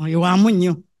 oyo wa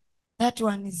munnyo. That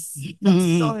one is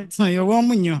salt. Oyo wa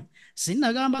munnyo.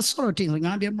 Sinnagamba soloti,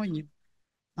 ngambye munnyo.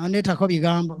 Andeetako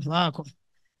bigambo, vaako.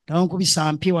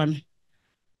 Tawonkubisa mpi wano.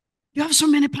 You have so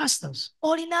many pastors.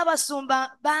 Olina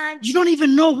abasumba You bangi. don't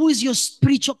even know who is your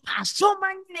spiritual pastor.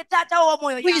 Tomanyi ne taata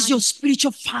w'omwoyo Who is y'ani? your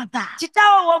spiritual father?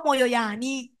 Kitaawo w'omwoyo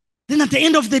y'ani? Then at the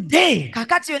end of the day,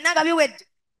 Kakati byonna nga biwedde.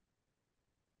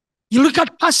 you look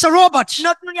at Pastor Robert,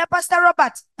 N'otunuulira Pastor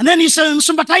Robert. and then you say,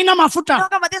 Musumba talina mafuta.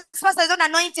 N'ogamba this pastor is not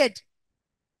anointed.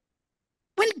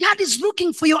 When God is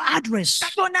looking for your address,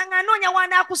 Katonda ng'anoonya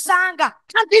w'anaakusanga.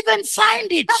 can't even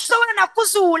find it. Tasobola na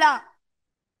kuzuula.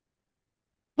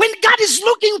 When God is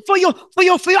looking for your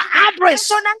address,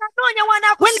 Katonda ng'anoonya when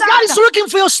God is w'anaakusanga. looking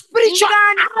for your spiritual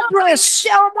address,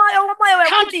 Omwoyo we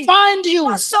can't guli. find you.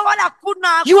 Tasobola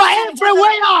kunakusa. You are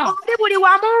everywhere. Oli buli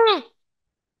wamu.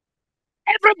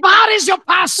 Everybody is your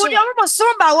pastor. Buli omu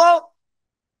musumba wo.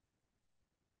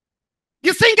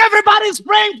 You think everybody is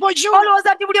praying for you.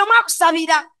 Olowooza nti buli omu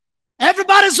akusabira.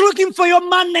 Everybody is looking for your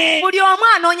money. Buli omu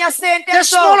anoonya sente The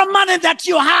zo. small money that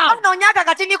you have. Anoonya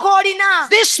akakatini k'olina.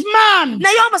 This man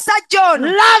Naye omusajja ono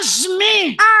loves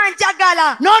me,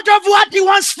 anjagala. not of what he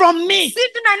wants from me. Si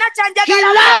tunalina He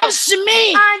kyanjagala. loves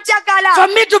me Anjagala. for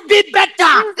me to be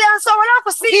better. Nze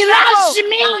nsobole He loves okusingawo.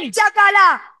 me.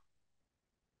 Anjagala.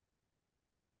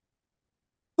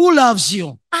 Who loves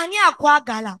you? Ani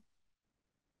akwagala?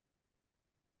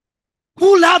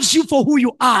 Who loves you for who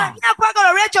you are? Ani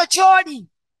akwagala olw'ekyo ky'oli?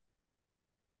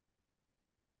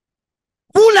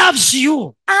 Who loves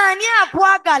you? Ani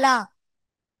akwagala?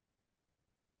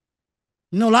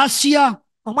 No, last year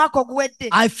Omwaka oguwedde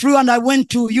I flew and I went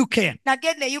to UK.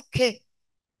 nagenda e UK.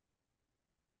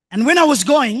 And when I was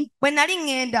going, Bwe nali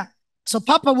ŋŋenda, so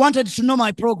Papa wanted to know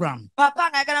my program. papa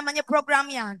ng'ayagala manye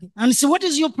puroguramu yange. And he said, what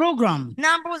is your program?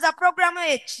 N'ambuuza puroguramu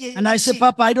eki. And I said,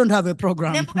 Papa, I don't have a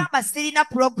program. Ne mugamba sirina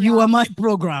You are puroguramu. my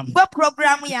program. Gwe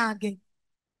puroguramu yange.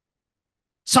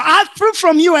 So I flew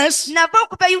from US Nava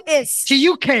okuva US to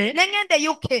UK ne ŋŋenda e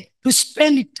UK. to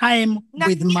spend time Nga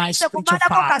with my nnyinza spiritual kumalako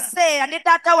father. kaseera ne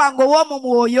taata wange ow'omu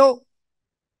mwoyo.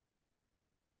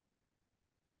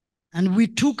 And we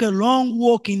took a long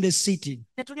walk in the city,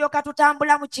 Ne tulyoka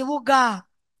tutambula mu kibuga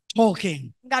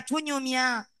talking. nga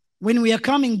tunyumya. When we are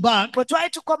coming back, Bwe twali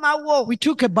tukomawo we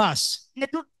took a bus. ne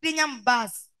tulinnya mu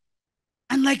baasi.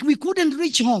 And like we couldn't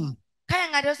reach home. Kale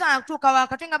nga tetusobola kutuuka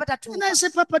wakati nga And I batatuuka.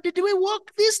 said, Papa, did we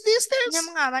walk this Ne distance?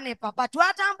 mugamba ne papa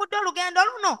twatambudde olugendo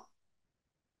luno.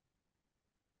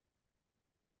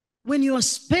 When you are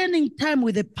spending time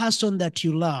with a person that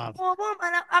you love, Oba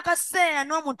omala akaseera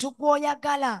n'omuntu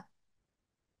gw'oyagala.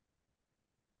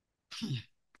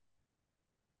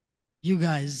 you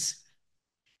guys,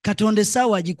 Katonda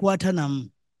sawa agikwata namu.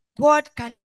 God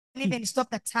can even stop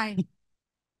the time.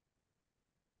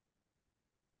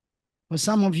 For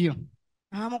some of you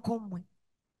Abamu ku mmwe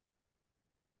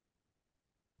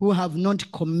who have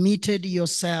not committed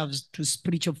yourselves to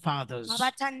spiritual fathers,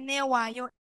 abatanneewaayo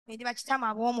eri bakitamu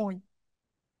ab'omwoyo,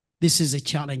 this is a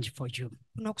challenge for you.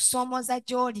 kuno kusoomooza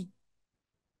gy'oli.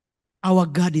 Our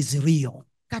God is real.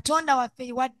 Katonda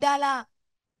waffe wa ddala.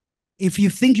 If you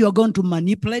think you are going to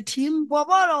manipulate him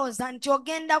Bw'oba olowooza nti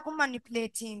ogenda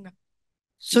kumanipulatinga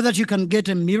so that you can get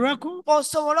a miracle,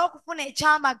 osobole okufuna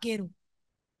ekyamagero,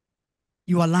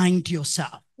 you are lying to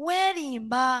yourself.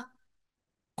 weerimba,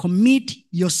 Commit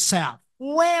yourself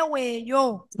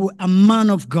weeweeyo to a man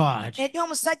of God, eri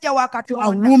omusajja wa a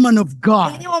Katonda, woman of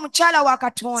God. eri omukyala wa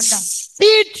Katonda.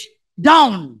 Sit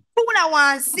down. Tuula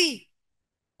wansi,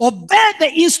 Obey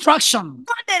the instruction.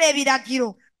 gondera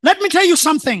ebiragiro. Let me tell you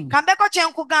something. Kambeko kye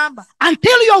nkugamba.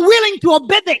 Until you are willing to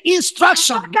obey the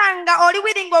instruction, Mpaka nga oli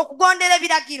wiringa okugondera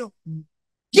ebiragiro,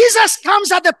 Jesus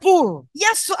comes at the pool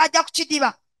Yesu ajja ku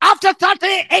kidiba. after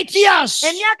 38 years.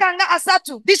 Emyaka nga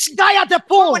 3. This guy at the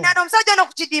pool, Munaana omusajja ono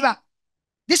ku kidiba.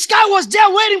 this guy was there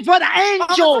waiting for the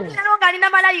angel. Omusajja ono ng'alina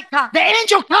malayika. The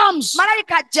angel comes,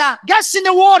 Malayika ajja gets in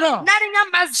the water, n'alinnya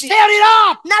mu mazzi, stir it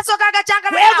up. n'asooka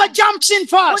Whoever agacyankalamu. jumps in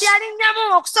first Buli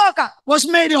alinnyamu okusooka was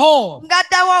made whole.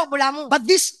 ng'addawo obulamu. But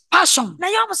this person,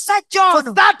 Naye omusajja for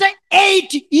ono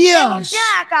 38 years,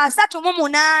 emyaka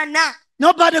 38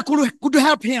 nobody could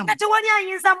help him. nga tewali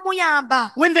ayinza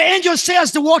muyamba. When the angel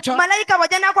stirs the water, Malayika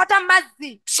bw'ajja n'akwata mu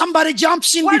mazzi, somebody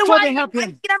jumps in waliwo before they help him.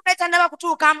 ayingiramu naye tannaba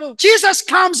kutuukamu. Jesus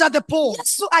comes at the pool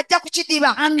Yesu ajja ku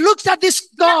kidiba. and looks at this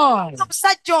guy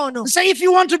Omusajja ono and say, if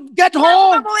you want to get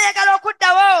home, oyagala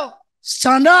okuddawo,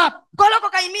 stand up.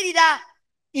 golokoka yimirira.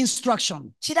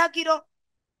 Instruction. Kiragiro.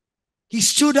 He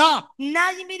stood up,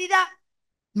 N'ayimirira,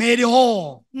 made it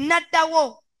whole.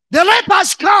 n'addawo. The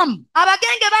lepers come.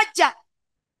 Abagenge bajja.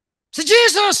 Say,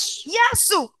 Jesus,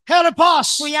 Yesu help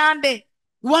us. tuyambe,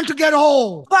 We want to get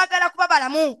whole. twagala kuba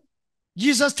balamu.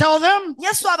 Jesus tell them,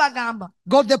 Yesu abagamba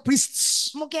go to the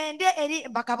priests. mugende eri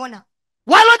bakabona.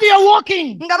 While they are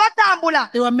walking, Nga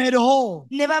batambula they were made whole.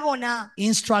 ne babona.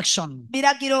 Instruction.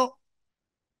 Biragiro.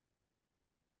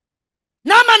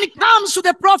 Naaman comes to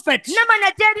the prophet. Namani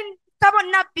ajja eri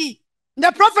kabo nabbi.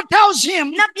 The prophet tells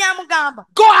him, Nabbi amugamba,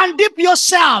 go and dip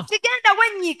yourself kigenda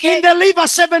in wennyike the liver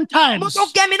 7 mu times.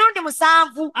 tugga emirundi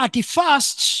 7. At the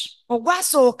first,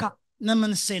 Ogwasooka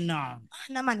Naaman said, no.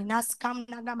 Namani n'asikamu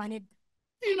n'agamba nedda.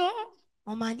 You know,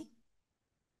 Omanyi,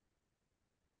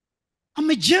 I'm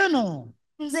a general.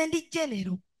 nze ndi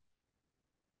genero.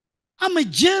 I'm a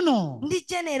general. Ndi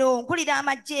genero, nkulira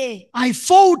amagye. I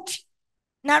fought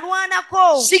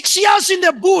Nalwanako 6 years in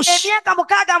the bush. emyaka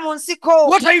 6 mu nsiko.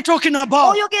 What are you talking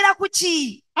about? Oyogera ku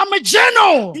ki? I'm a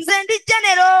general. Nze ndi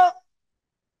genero.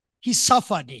 He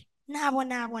suffered.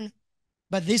 N'abona.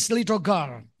 But this little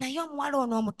girl Naye omuwala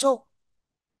ono omuto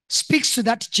speaks to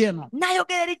that general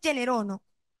n'ayogera eri genero ono.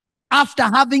 after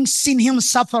having seen him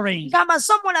suffering. Ng'amaze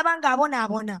omulaba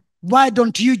ng'abonaabona. Why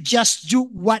don't you just do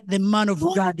what the man of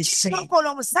God is saying?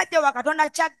 Tokola omusajja wa Katonda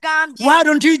ky'aggambye. Why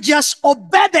don't you just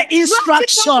obey the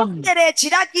instruction? Lwaki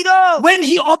ekiragiro? When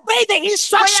he obeyed the Bwe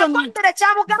instruction, yagondera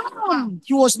kyamugamba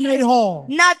he was made whole.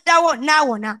 n'addawo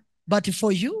n'awona. But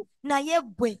for you,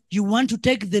 You want to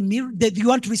take you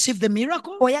want to receive the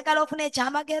miracle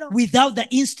without the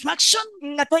instruction?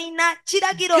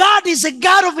 God is a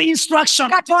God of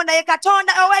instruction.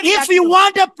 If you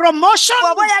want a promotion,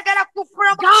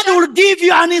 God will give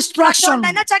you an instruction.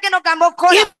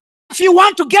 If you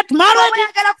want to get married,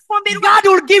 God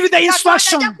will give you the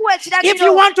instruction. If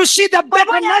you want to see the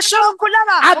better nation,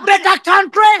 a better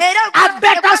country, a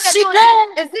better city,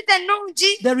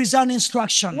 there is an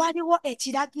instruction.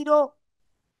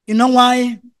 You know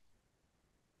why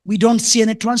we don't see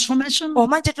any transformation?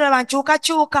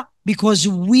 Because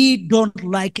we don't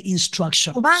like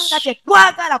instructions.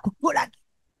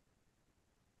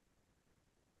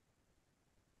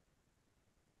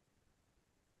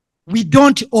 We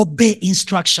don't obey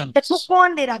instructions.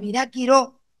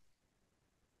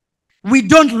 We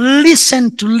don't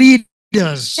listen to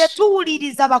leaders.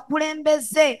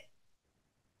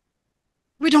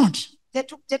 We don't.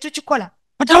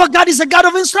 But our God is a God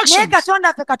of instructions.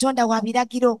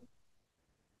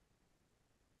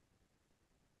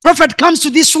 Prophet comes to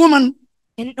this woman,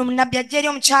 the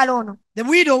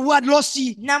widow who had lost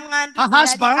her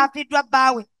husband.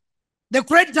 The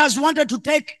creditors wanted to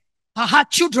take her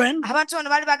children. So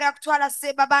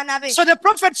the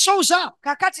prophet shows up.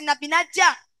 And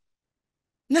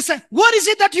they say, what is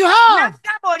it that you have?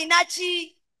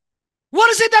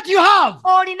 What is it that you have?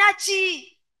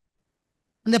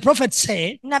 And the prophet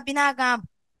said,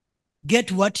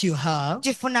 get what you have.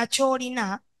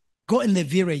 Go in the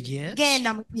villages,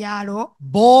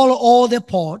 boil all the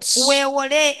pots,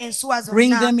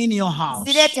 bring them in your house.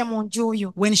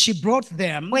 When she brought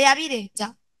them,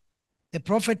 the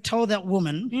prophet told that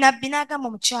woman,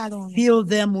 fill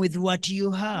them with what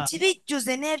you have.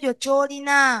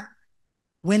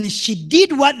 When she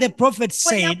did what the prophet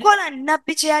said,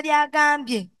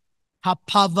 her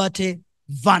poverty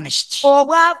vanished.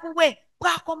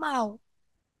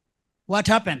 What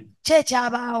happened?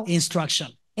 Instruction.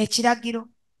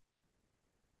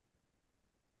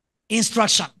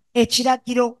 Instruction.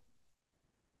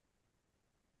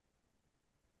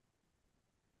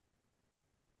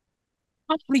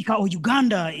 Africa or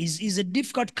Uganda is a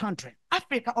difficult country.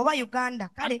 Africa or Uganda.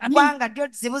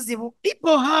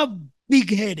 People have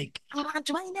big headache.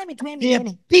 They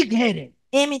have big headache.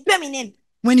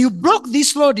 When you block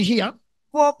this road here,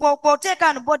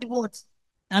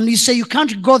 and you say you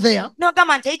can't go there,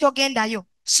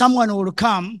 someone will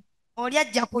come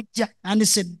and they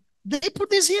said, they put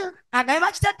this here.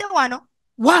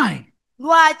 Why?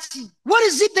 What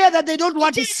is it there that they don't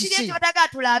want us to see?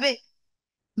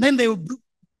 Then they will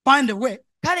find a way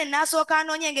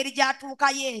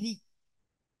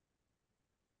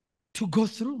to go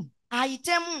through.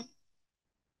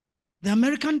 The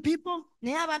American people,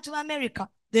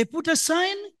 they put a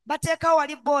sign,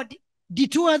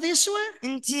 detour this way,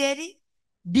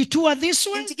 detour this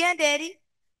way.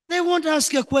 They won't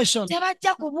ask a question.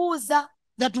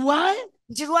 That why?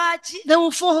 They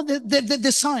will follow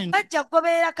the sign.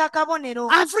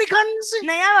 Africans,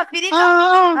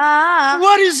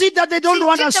 what is it that they don't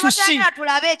want us to see?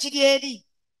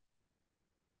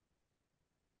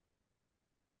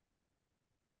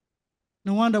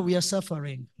 No wonder we are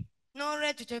suffering.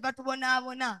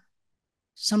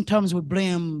 Sometimes we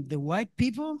blame the white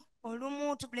people. We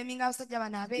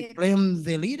blame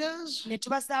the leaders. The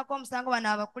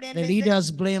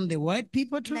leaders blame the white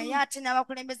people too. The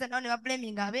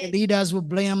leaders will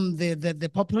blame the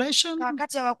population.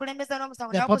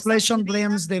 The population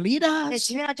blames the leaders.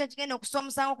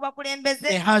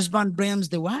 The husband blames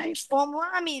the wife.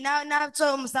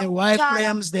 The wife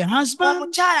blames the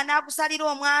husband.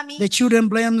 The children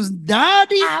blames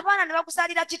daddy.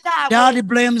 Daddy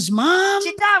blames mom.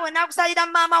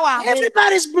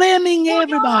 Everybody's blaming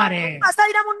everybody.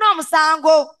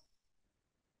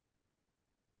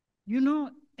 You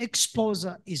know,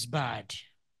 exposure is bad.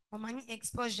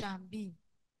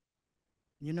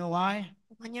 You know why?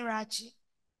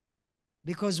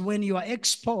 Because when you are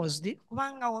exposed,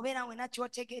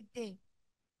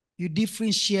 you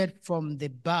differentiate from the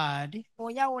bad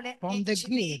from the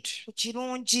good.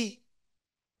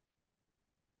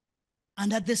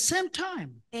 And at the same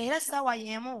time,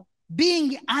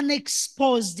 being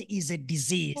unexposed is a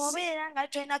disease.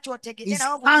 It's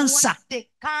cancer.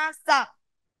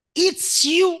 It's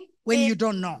you when you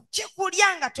don't know.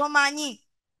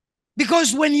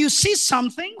 Because when you see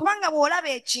something,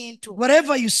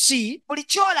 whatever you see,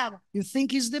 you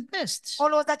think is the best.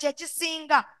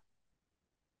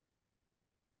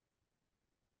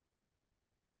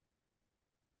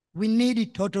 We need a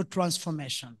total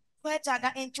transformation. We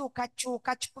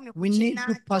need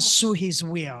to pursue His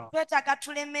will.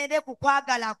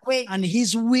 And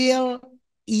His will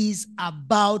is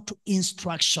about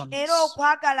instructions.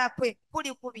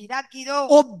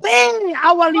 Obey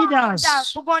our leaders.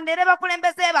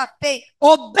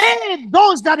 Obey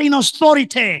those that are in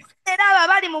authority.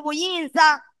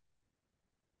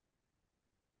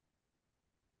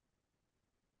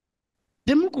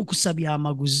 Temukukusabya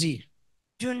amaguzi.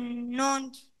 Do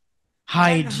not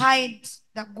hide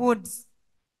the goods.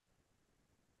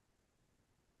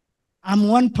 I'm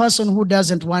one person who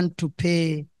doesn't want to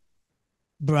pay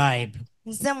bribe.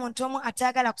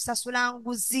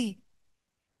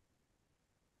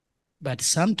 But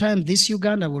sometimes this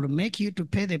Uganda will make you to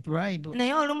pay the bribe.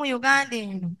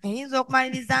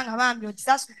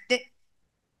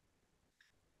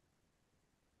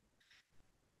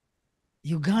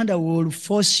 Uganda will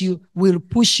force you, will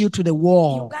push you to the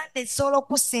wall.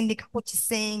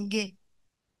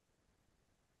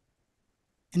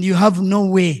 And you have no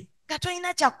way until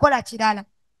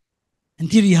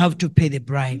you have to pay the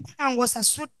bribe.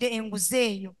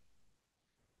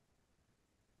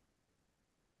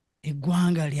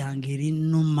 Eggwanga lyange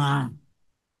linnuma.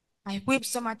 I weep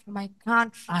so much for my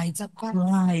country. I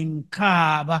cry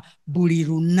nkaaba buli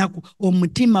lunaku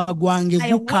omutima gwange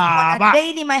gukaaba.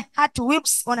 Daily my heart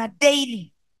weeps on a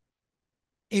daily.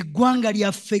 Eggwanga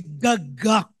lyaffe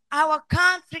gagga. Our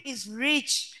country is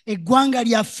rich. Eggwanga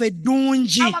lyaffe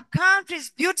ddungi. Our country is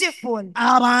beautiful.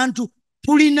 Abantu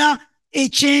tulina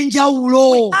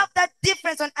ekyenjawulo. We have that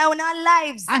difference on our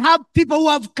lives. I have people who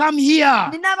have come here,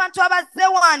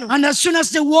 and as soon as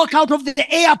they walk out of the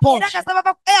airport,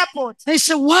 they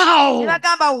say, wow,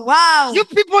 wow, you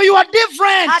people, you are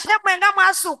different.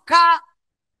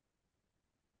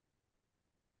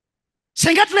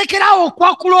 Senga tulekerawo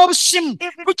okwakula obusimu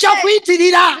tujja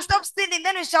kuyitirira. Stop stealing,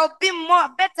 then we shall be more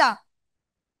better.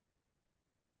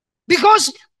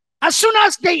 Because as soon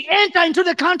as they enter into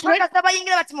the country,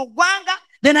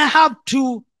 then I have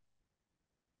to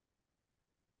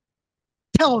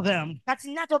tell them,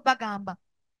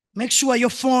 make sure your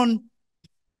phone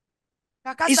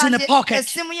is in a pocket.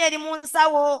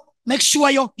 Make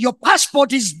sure your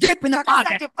passport is deep in the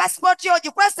pocket.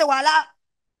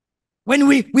 When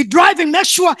we're driving, make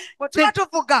sure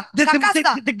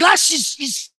the glass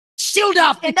is sealed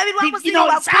up.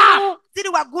 It's up.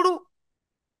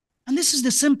 And this is the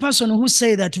same person who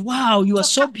say that, wow, you are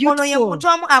so beautiful. And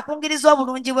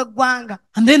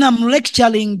then I'm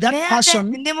lecturing that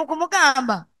person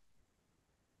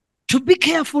to be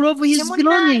careful of his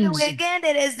belongings.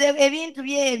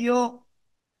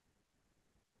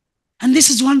 And this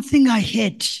is one thing I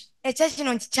hate.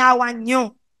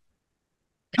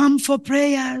 Come for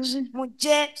prayers,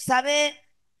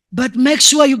 but make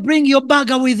sure you bring your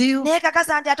bag with you.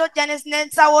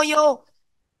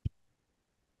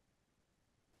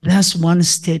 That's one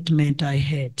statement I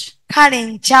hate.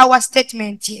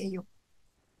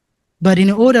 But in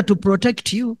order to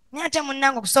protect you, I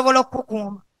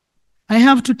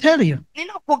have to tell you,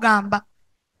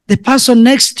 the person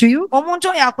next to you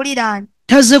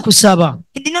taze kusaba,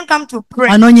 he did not come to pray.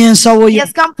 Anonye ensawo He ye.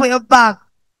 has come for your bag.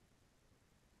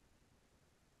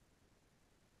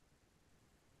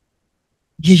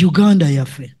 Ye Uganda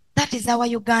yaffe. That is our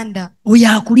Uganda.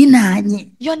 Oyo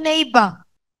akulinaanye. Your neighbor.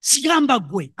 Sigamba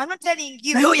gwe. I'm not telling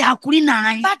you. Naye oyo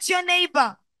akulinaanye. But your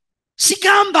neighbor.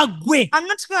 Sigamba gwe. I'm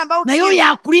not talking about naye you. oyo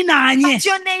akulinaanye. But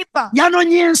your neighbor.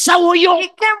 Yanonye ensawo yo. He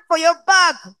came for your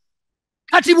bag.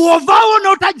 Kati bw'ovaawo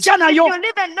n'otajja nayo,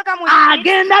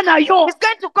 agenda nayo. He's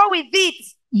going to go with it.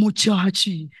 Mu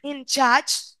kyaki. In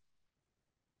church.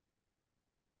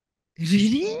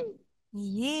 Really?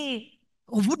 Yeah.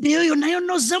 Ovuddeyo yonna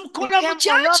yonna ozze mukola mu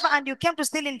kyaki. And you came to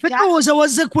steal in church. Fetowooza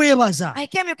wazze kwebaza. I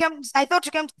thought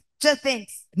you came to say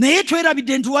things. Naye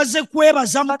twerabidde nti wazze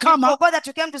kwebaza Mukama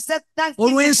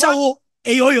olw'ensawo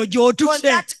eyoyo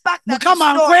gy'otuse.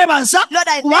 Mukama nkwebaza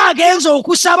kuba agenza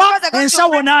okusaba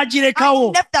ensawo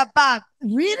n'agirekawo.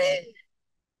 Really?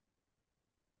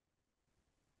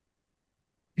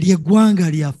 Ly'eggwanga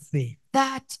lyaffe.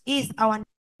 That is our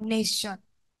nation.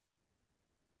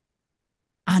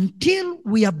 Until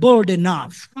we are bold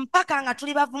enough mpaka nga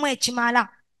tuli bavumu ekimala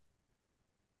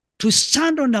to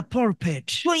stand on the pulpit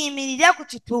tuyimirire ku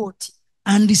kituuti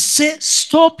and say,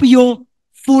 stop your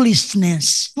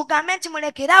foolishness. tugambe nti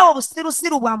mulekerawo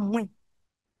obusirusiru bwammwe.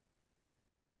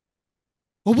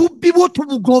 Obubbi bwo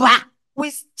tubugoba.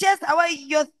 We chase away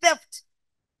your theft.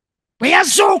 Bwe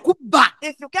yazze okubba,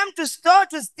 if you came to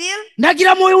steal,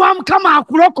 ndagira Mwoyo wa Mukama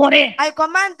akulokole. I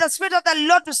command the Spirit of the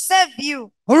Lord to save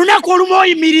you. Olunaku olumu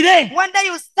oyimirire one day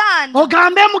you stand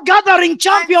ogambe mu gathering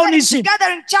championism,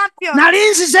 nali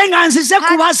nzize nga nzize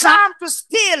kubasa,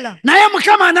 naye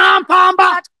Mukama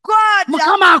n'ampamba God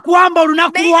Mukama akuwamba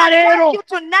olunaku may lwa I leero. thank you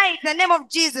tonight in the name of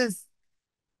Jesus.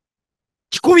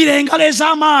 Kikubire engalo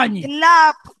ez'amaanyi.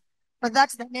 Clap. But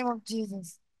that's the name of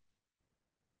Jesus.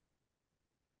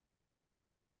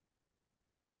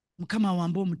 Mukama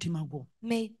awambe omutima gwo.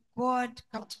 May God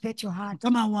cultivate your heart.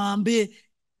 Mukama awambe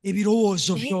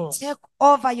ebirowoozo May byo. He take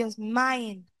over your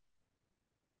mind.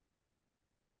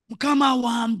 Mukama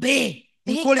awambe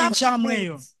May He enkola enkyamu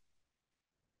eyo. cultivate.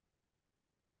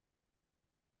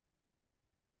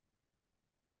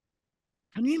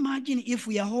 Can you imagine if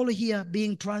we are all here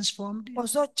being transformed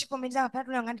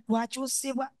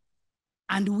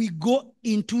and we go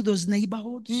into those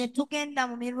neighborhoods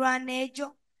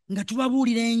nga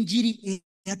tubabuulira enjiri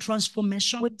eya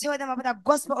transformation,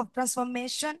 gospel of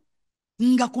transformation,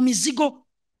 nga ku mizigo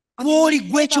gw'oli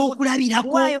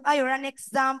gw'ekyokulabirako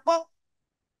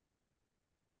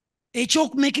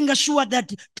making sure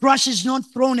that trash is not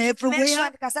thrown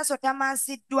everywhere,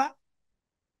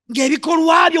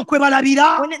 ng'ebikolwa byo kwe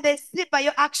balabira,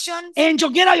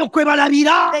 enjogera yo kwe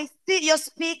balabira,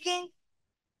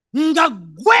 nga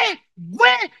gwe.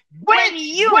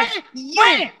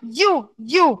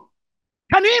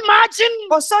 Can you imagine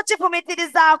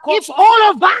if all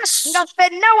of us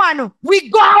we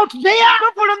go out there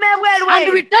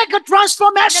and we take a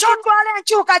transformation,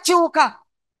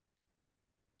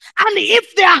 and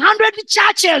if there are 100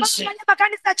 churches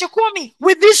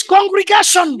with this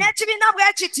congregation,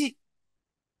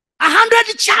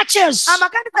 100 churches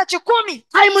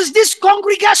times this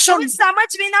congregation,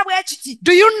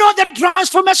 do you know the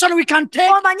transformation we can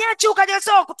take?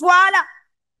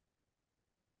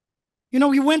 You know,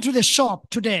 we went to the shop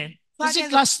today. Was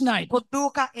it last night?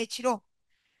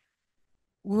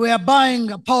 We were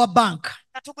buying a power bank.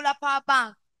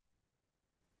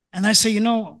 And I say, you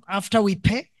know, after we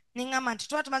pay,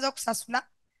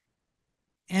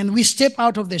 and we step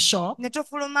out of the shop,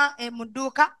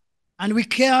 and we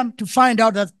came to find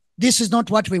out that this is not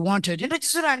what we wanted,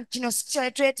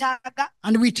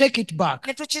 and we take it back.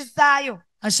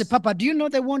 I said, Papa, do you know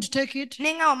they won't take it?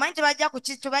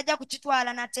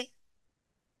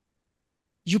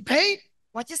 You paid?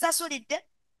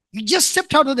 You just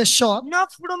stepped out of the shop, and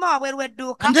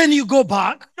then you go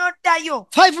back.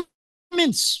 5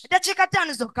 minutes.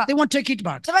 They won't take it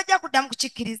back.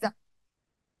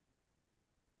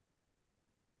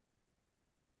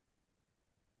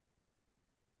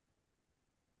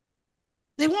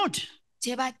 They won't.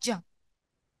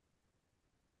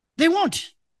 They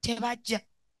won't.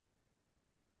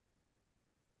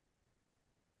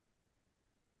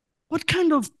 What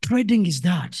kind of trading is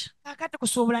that?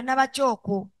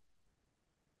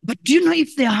 But do you know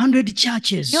if there are 100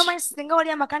 churches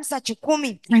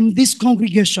in this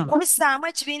congregation,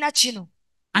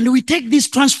 and we take this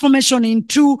transformation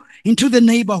into the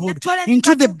neighborhood,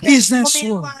 into the business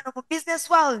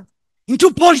world,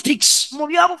 into politics, do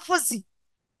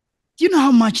you know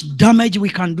how much damage we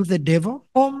can do the devil?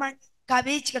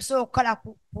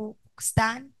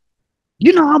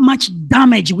 You know how much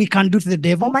damage we can do to the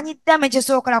devil?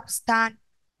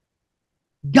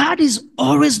 God is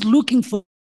always looking for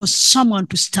someone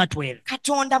to start with.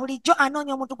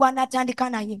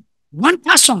 One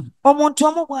person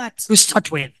to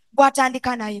start with.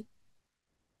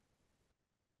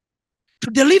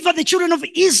 To deliver the children of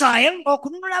Israel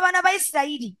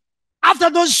after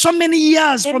those so many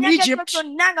years from Egypt,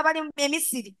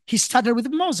 he started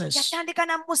with Moses.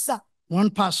 One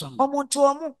person.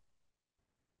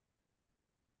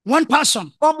 One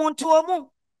person.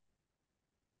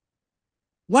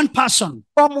 One person.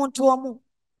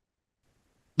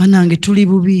 Banange tuli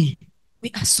bubi.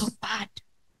 We are so bad.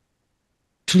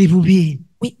 Tuli bubi.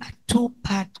 We are too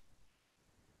bad.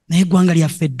 Naye eggwanga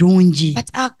lyaffe ddungi.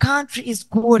 But our country is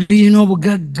good. Lirina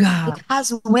obugagga. It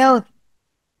has wealth.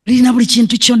 Lirina buli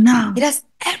kintu kyonna. It has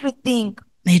everything.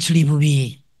 Naye tuli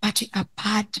bubi. But we are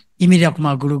bad. Yimirira ku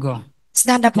magulu go.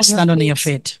 Stand up on your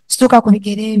feet. Stuka ku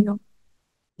bigere ebyo.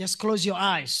 Just close your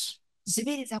eyes.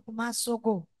 Zibiriza ku maaso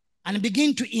go. And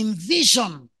begin to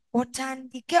envision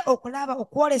otandike okulaba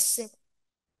okwolesebwa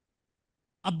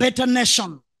a better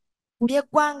nation. Buli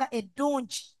eggwanga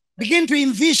eddungi. Begin to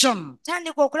envision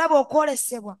tandika okulaba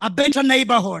okwolesebwa a better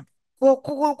neighborhood.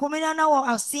 Okumiranawo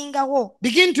asingawo.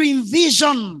 Begin to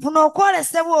envision. Funa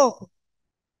okwolesebwa okwo.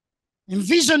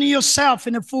 Envision yourself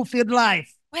in a fulfilled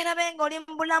life. Weerabe ng'oli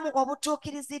mu bulamu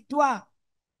obutuukiriziddwa.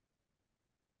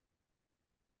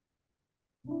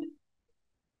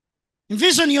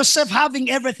 Envision yourself having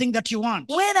everything that you want.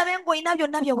 Weerabe ng'olina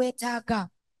byonna bye weetaaga.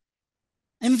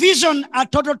 Envision a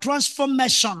total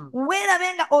transformation.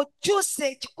 Weerabe nga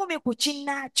okyuse kikumi ku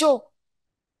kinnaakyo.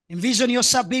 Envision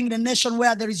yourself being in a nation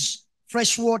where there is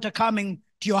fresh water coming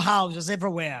to your houses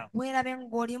everywhere.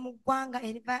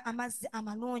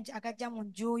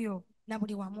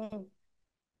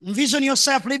 Envision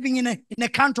yourself living in a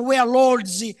country where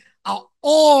roads are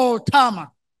all tarmac.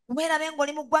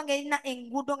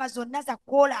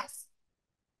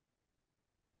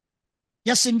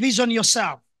 Just envision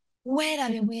yourself.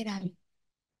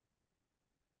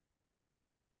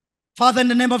 Father, in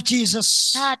the name of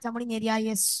Jesus,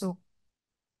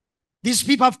 these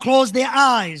people have closed their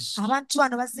eyes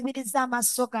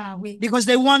because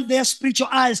they want their spiritual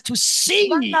eyes to see.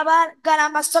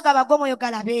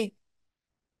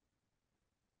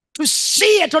 To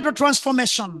see a total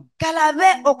transformation.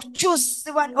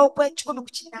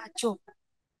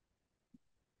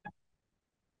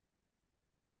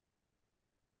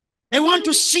 They want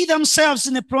to see themselves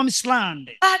in the promised land.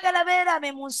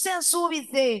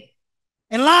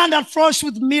 A land that flows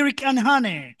with milk and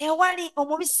honey. A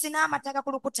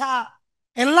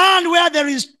land where there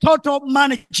is total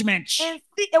management.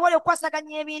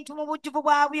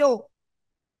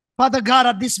 Father God,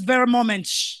 at this very moment,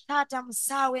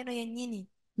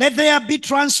 let there be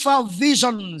transfer of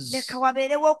visions.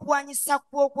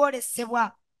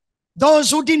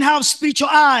 Those who didn't have spiritual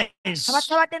eyes,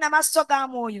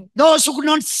 those who could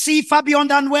not see far beyond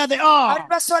than where they are,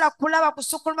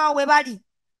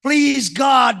 please,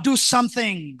 God, do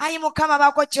something.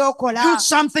 Do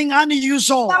something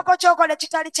unusual.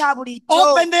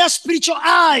 Open their spiritual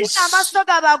eyes so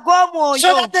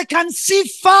that they can see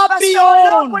far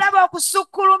beyond.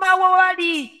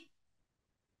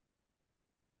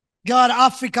 God,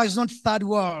 Africa is not third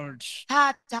world.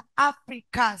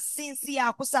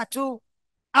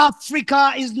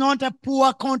 Africa is not a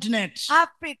poor continent.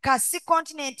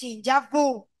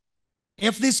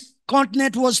 If this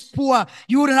continent was poor,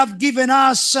 you wouldn't have given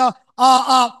us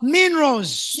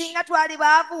minerals.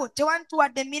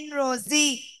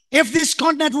 If this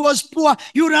continent was poor,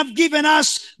 you would have given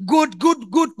us good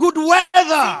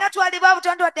weather.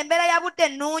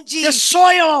 The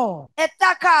soil,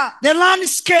 the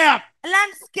landscape.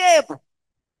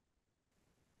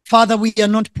 Father, we are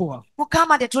not poor.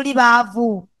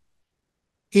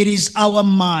 It is our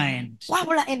mind,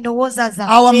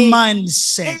 our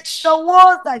mindset,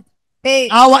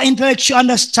 our intellectual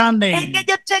understanding.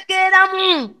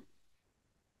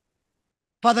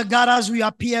 Father God, as we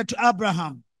appear to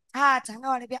Abraham,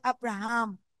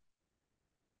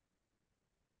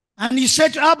 and you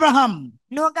said to Abraham,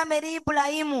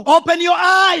 open your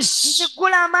eyes.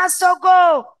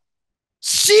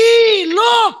 See,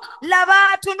 look.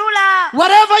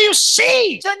 Whatever you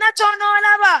see,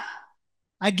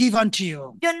 I give unto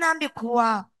you.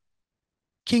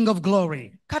 King of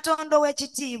glory,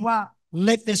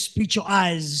 let the spiritual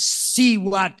eyes see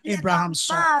what Abraham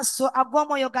saw.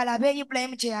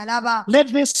 Let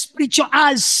the spiritual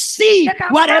eyes see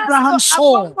what Abraham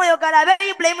saw.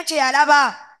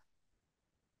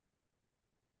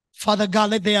 Father God,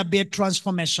 let there be a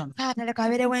transformation. Let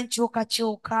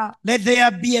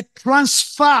there be a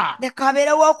transfer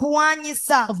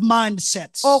of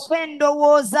mindsets.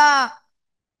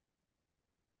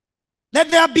 Let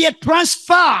there be a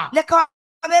transfer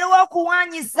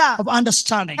of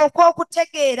understanding. Let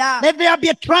there be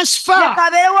a transfer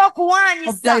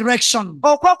of direction.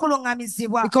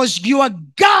 Because you are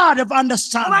God of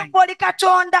understanding.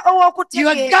 You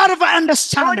are God of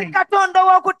understanding.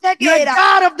 You are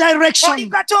God of direction.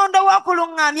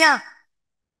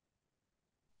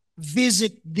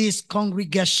 Visit this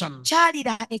congregation.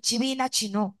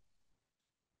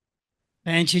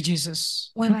 Thank you,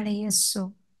 Jesus.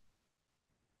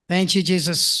 Thank you,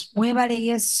 Jesus.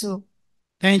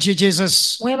 Thank you,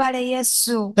 Jesus.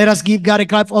 Let us give God a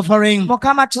clap offering.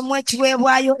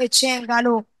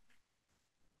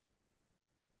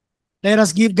 Let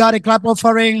us give God a clap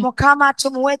offering.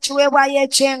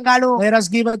 Let us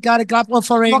give God a clap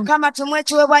offering.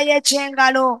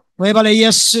 Webale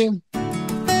Yesu.